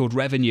profits, record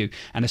revenue,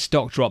 and a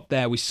stock drop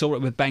there. We saw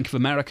it with Bank of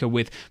America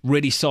with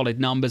really solid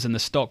numbers, and the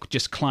stock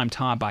just climbed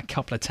higher by a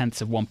couple of tenths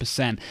of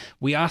 1%.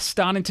 We are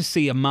starting to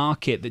see a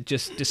market that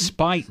just,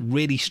 despite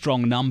really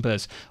strong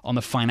numbers on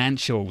the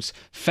financials,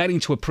 failing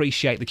to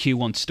appreciate the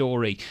Q1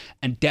 story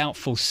and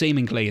doubtful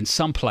seemingly in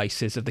some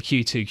places of the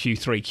Q2,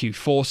 Q3,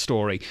 Q4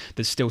 story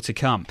that's still to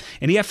come.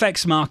 In the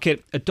FX market,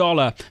 a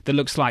dollar that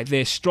looks like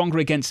this, stronger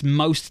against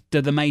most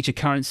of the major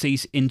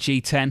currencies in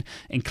G10,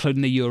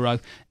 including the euro,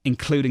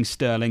 including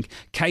sterling.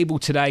 Cable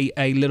today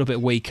a little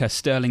bit weaker.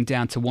 Sterling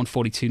down to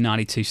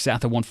 142.92,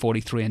 south of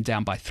 143 and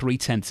down by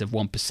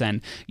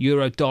 0.3%.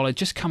 Euro dollar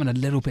just coming a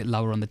little bit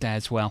lower on the day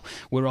as well.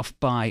 We're off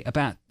by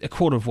about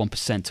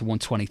 0.25% to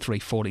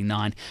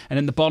 123.49. And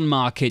in the bond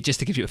market, just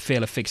to give you a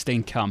feel of fixed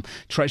income,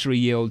 Treasury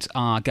yields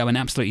are going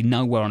absolutely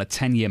nowhere on a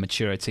 10-year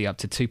maturity, up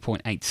to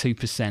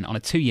 2.82%. On a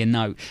 2-year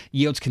note,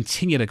 yields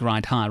continue to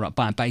grind higher, up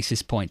by a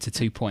basis point to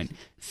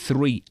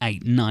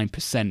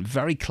 2.389%,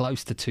 very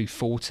close to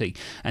 240.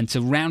 And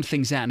to round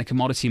things out in the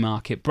commodity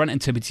market, Brent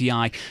and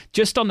WTI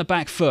just on the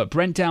back foot.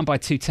 Brent down by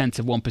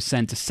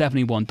 0.2% to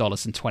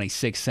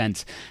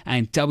 $71.26,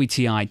 and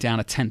WTI down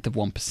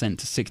 0.1%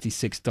 to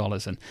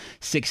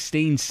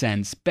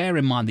 $66.16. Bear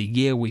in mind the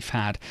year we've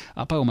had,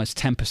 up by almost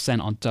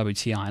 10% on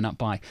WTI and up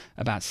by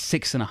about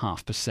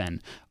 6.5%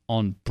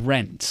 on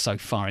Brent so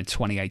far in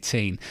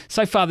 2018.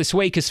 So far this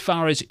week, as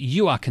far as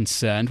you are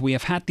concerned, we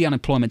have had the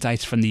unemployment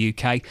data from the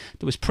UK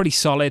that was pretty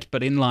solid,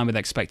 but in line with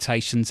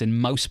expectations in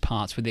most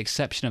parts, with the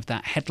exception of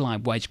that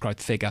headline wage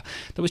growth figure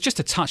that was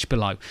just a touch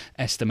below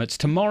estimates.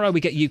 Tomorrow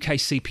we get UK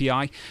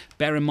CPI.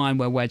 Bear in mind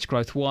where wage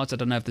growth was. I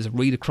don't know if there's a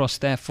read across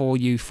there for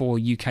you for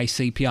UK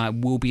CPI.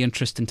 It will be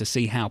interesting to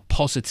see how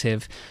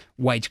positive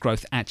wage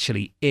growth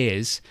actually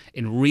is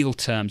in real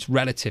terms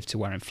relative to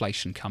where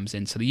inflation comes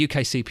in. So the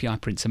UK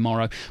CPI print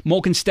tomorrow.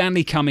 Morgan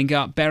Stanley coming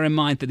up. Bear in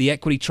mind that the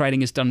equity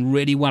trading has done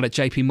really well at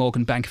JP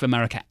Morgan, Bank of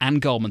America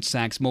and Goldman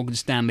Sachs. Morgan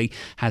Stanley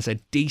has a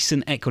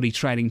decent equity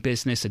trading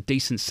business, a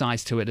decent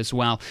size to it as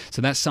well.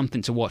 So that's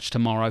something to watch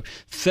tomorrow.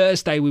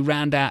 Thursday we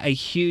round out a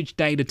huge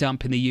data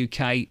dump in the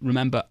UK.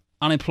 Remember,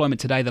 unemployment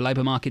today, the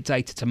labour market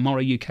data, tomorrow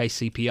UK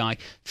CPI,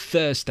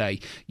 Thursday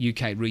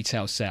UK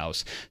retail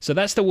sales. So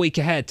that's the week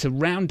ahead. To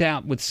round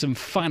out with some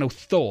final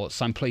thoughts,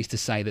 I'm pleased to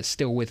say that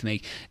still with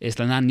me is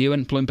Lananh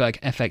Nguyen, Bloomberg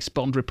FX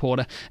bond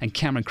reporter, and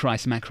Cameron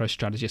Crise, macro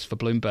strategist for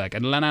Bloomberg.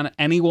 And Lananh,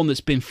 anyone that's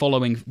been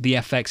following the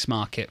FX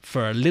market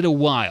for a little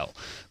while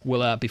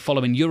will be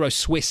following Euro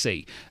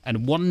Swissy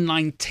and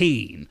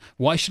 119.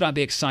 Why should I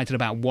be excited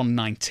about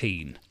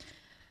 119?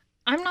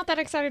 I'm not that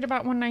excited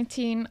about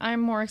 119.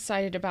 I'm more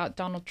excited about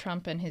Donald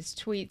Trump and his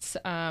tweets.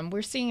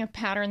 We're seeing a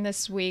pattern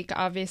this week.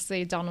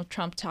 Obviously, Donald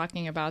Trump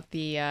talking about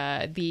the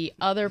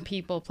other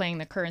people playing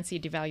the currency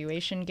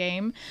devaluation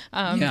game,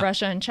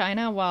 Russia and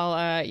China,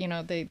 while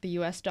the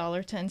U.S.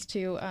 dollar tends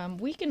to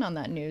weaken on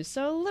that news.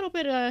 So a little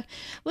bit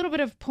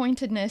of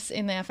pointedness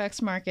in the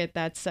FX market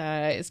that's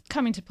is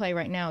coming to play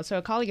right now. So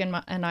a colleague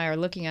and I are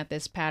looking at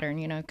this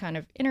pattern. Kind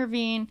of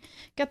intervene,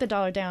 get the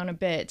dollar down a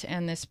bit,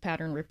 and this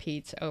pattern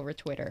repeats over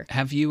Twitter.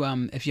 Have you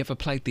ever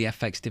played the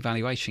FX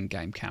devaluation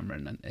game,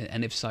 Cameron?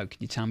 And if so, can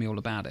you tell me all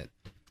about it?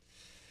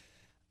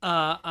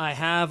 I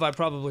have. I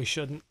probably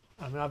shouldn't.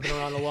 I mean, I've been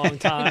around a long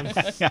time.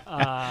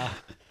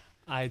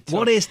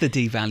 What is the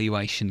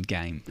devaluation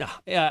game?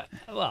 Yeah.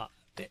 Well,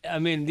 I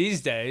mean,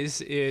 these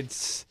days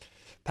it's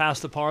pass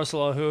the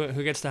parcel of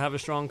who gets to have a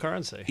strong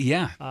currency.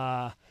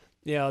 Yeah.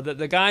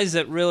 The guys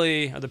that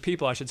really, or the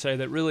people I should say,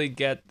 that really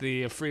get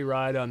the free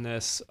ride on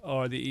this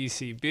are the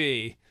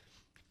ECB,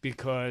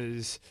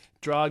 because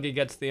Draghi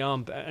gets the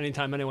ump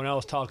anytime anyone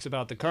else talks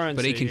about the currency.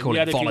 But he can call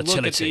it volatility. If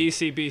you look at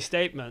the ECB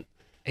statement...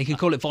 He can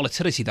call it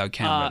volatility, though,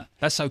 Cameron.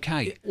 That's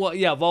okay. Well,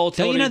 yeah,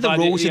 volatility... Don't you know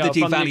the rules of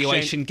the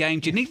devaluation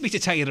game? Do you need me to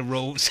tell you the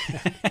rules?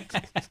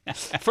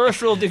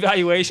 First rule of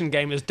devaluation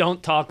game is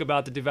don't talk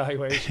about the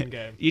devaluation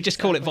game. You just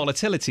call it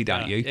volatility,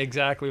 don't you?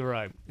 Exactly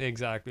right.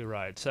 Exactly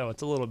right. So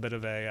it's a little bit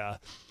of a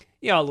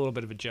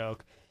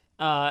joke.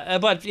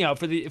 But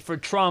for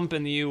Trump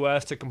and the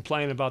U.S. to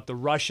complain about the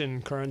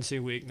Russian currency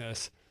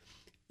weakness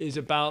is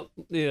about,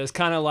 it's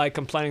kind of like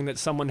complaining that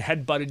someone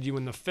headbutted you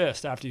in the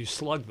fist after you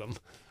slugged them.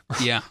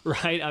 Yeah.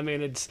 Right? I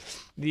mean, it's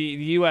the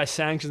U.S.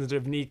 sanctions that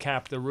have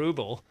kneecapped the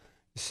ruble.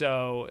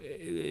 So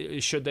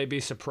should they be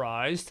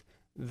surprised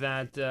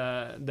that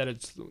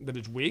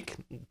it's weak?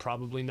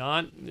 Probably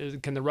not.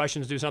 Can the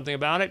Russians do something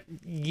about it?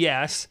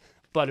 Yes.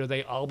 But are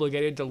they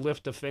obligated to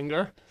lift a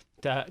finger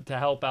to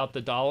help out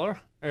the dollar,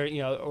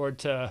 or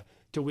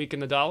to weaken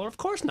the dollar? Of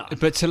course not.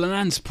 But to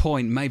Lananh's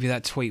point, maybe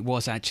that tweet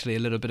was actually a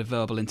little bit of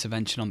verbal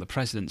intervention on the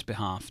president's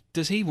behalf.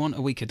 Does he want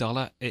a weaker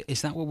dollar?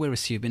 Is that what we're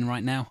assuming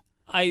right now?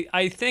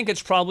 I think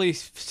it's probably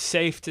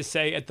safe to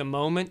say at the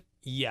moment,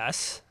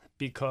 yes,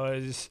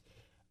 because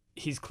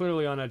he's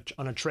clearly on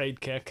a trade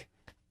kick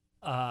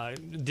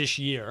this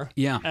year.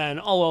 Yeah. And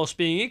all else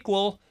being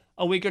equal,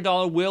 a weaker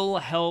dollar will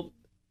help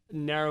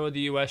narrow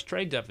the U.S.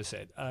 trade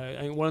deficit.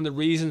 And one of the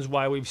reasons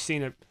why we've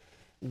seen it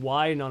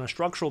widen on a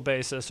structural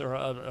basis, or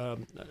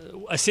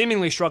a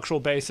seemingly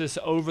structural basis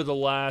over the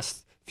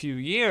last few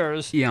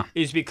years,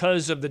 is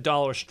because of the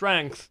dollar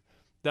strength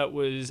that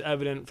was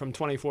evident from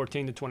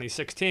 2014 to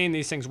 2016.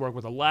 These things work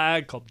with a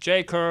lag called the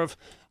J-curve,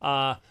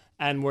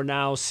 and we're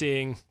now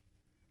seeing,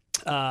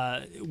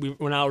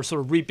 we're now sort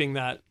of reaping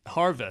that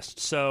harvest.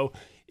 So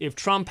if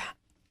Trump,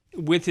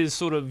 with his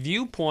sort of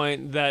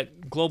viewpoint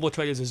that global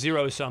trade is a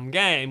zero-sum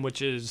game,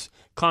 which is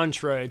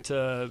contrary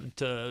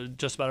to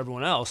just about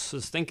everyone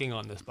else's thinking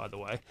on this, by the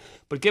way.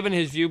 But given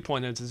his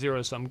viewpoint that it's a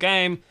zero-sum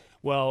game,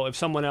 well, if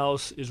someone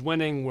else is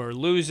winning, we're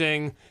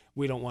losing.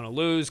 We don't want to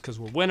lose because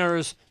we're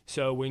winners,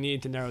 so we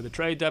need to narrow the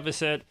trade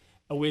deficit.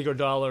 A weaker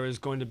dollar is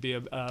going to be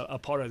a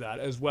part of that,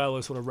 as well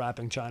as sort of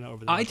wrapping China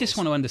over the I just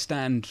want to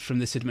understand from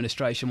this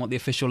administration what the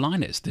official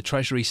line is. The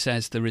Treasury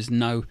says there is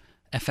no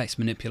FX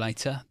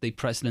manipulator. The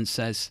president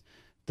says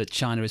that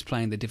China is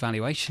playing the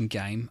devaluation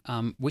game.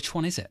 Which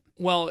one is it?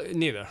 Well,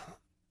 neither.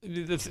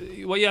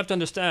 What you have to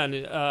understand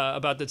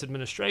about this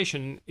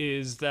administration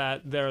is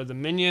that there are the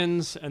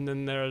minions, and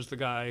then there's the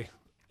guy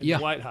in the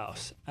White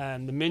House.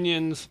 And the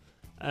minions,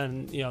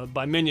 and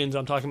by minions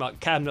I'm talking about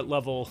cabinet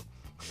level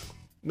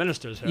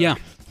ministers here.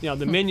 Yeah.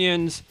 The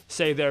minions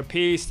say their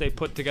piece, they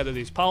put together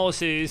these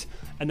policies,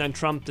 and then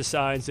Trump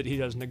decides that he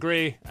doesn't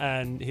agree,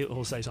 and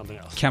he'll say something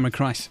else. Cameron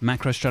Crise,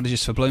 macro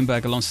strategist for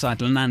Bloomberg, alongside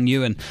Lananh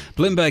Nguyen,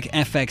 Bloomberg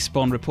FX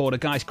bond reporter.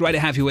 Guys, great to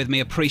have you with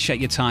me. Appreciate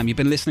your time. You've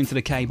been listening to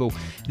The Cable.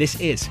 This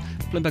is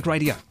Bloomberg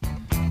Radio.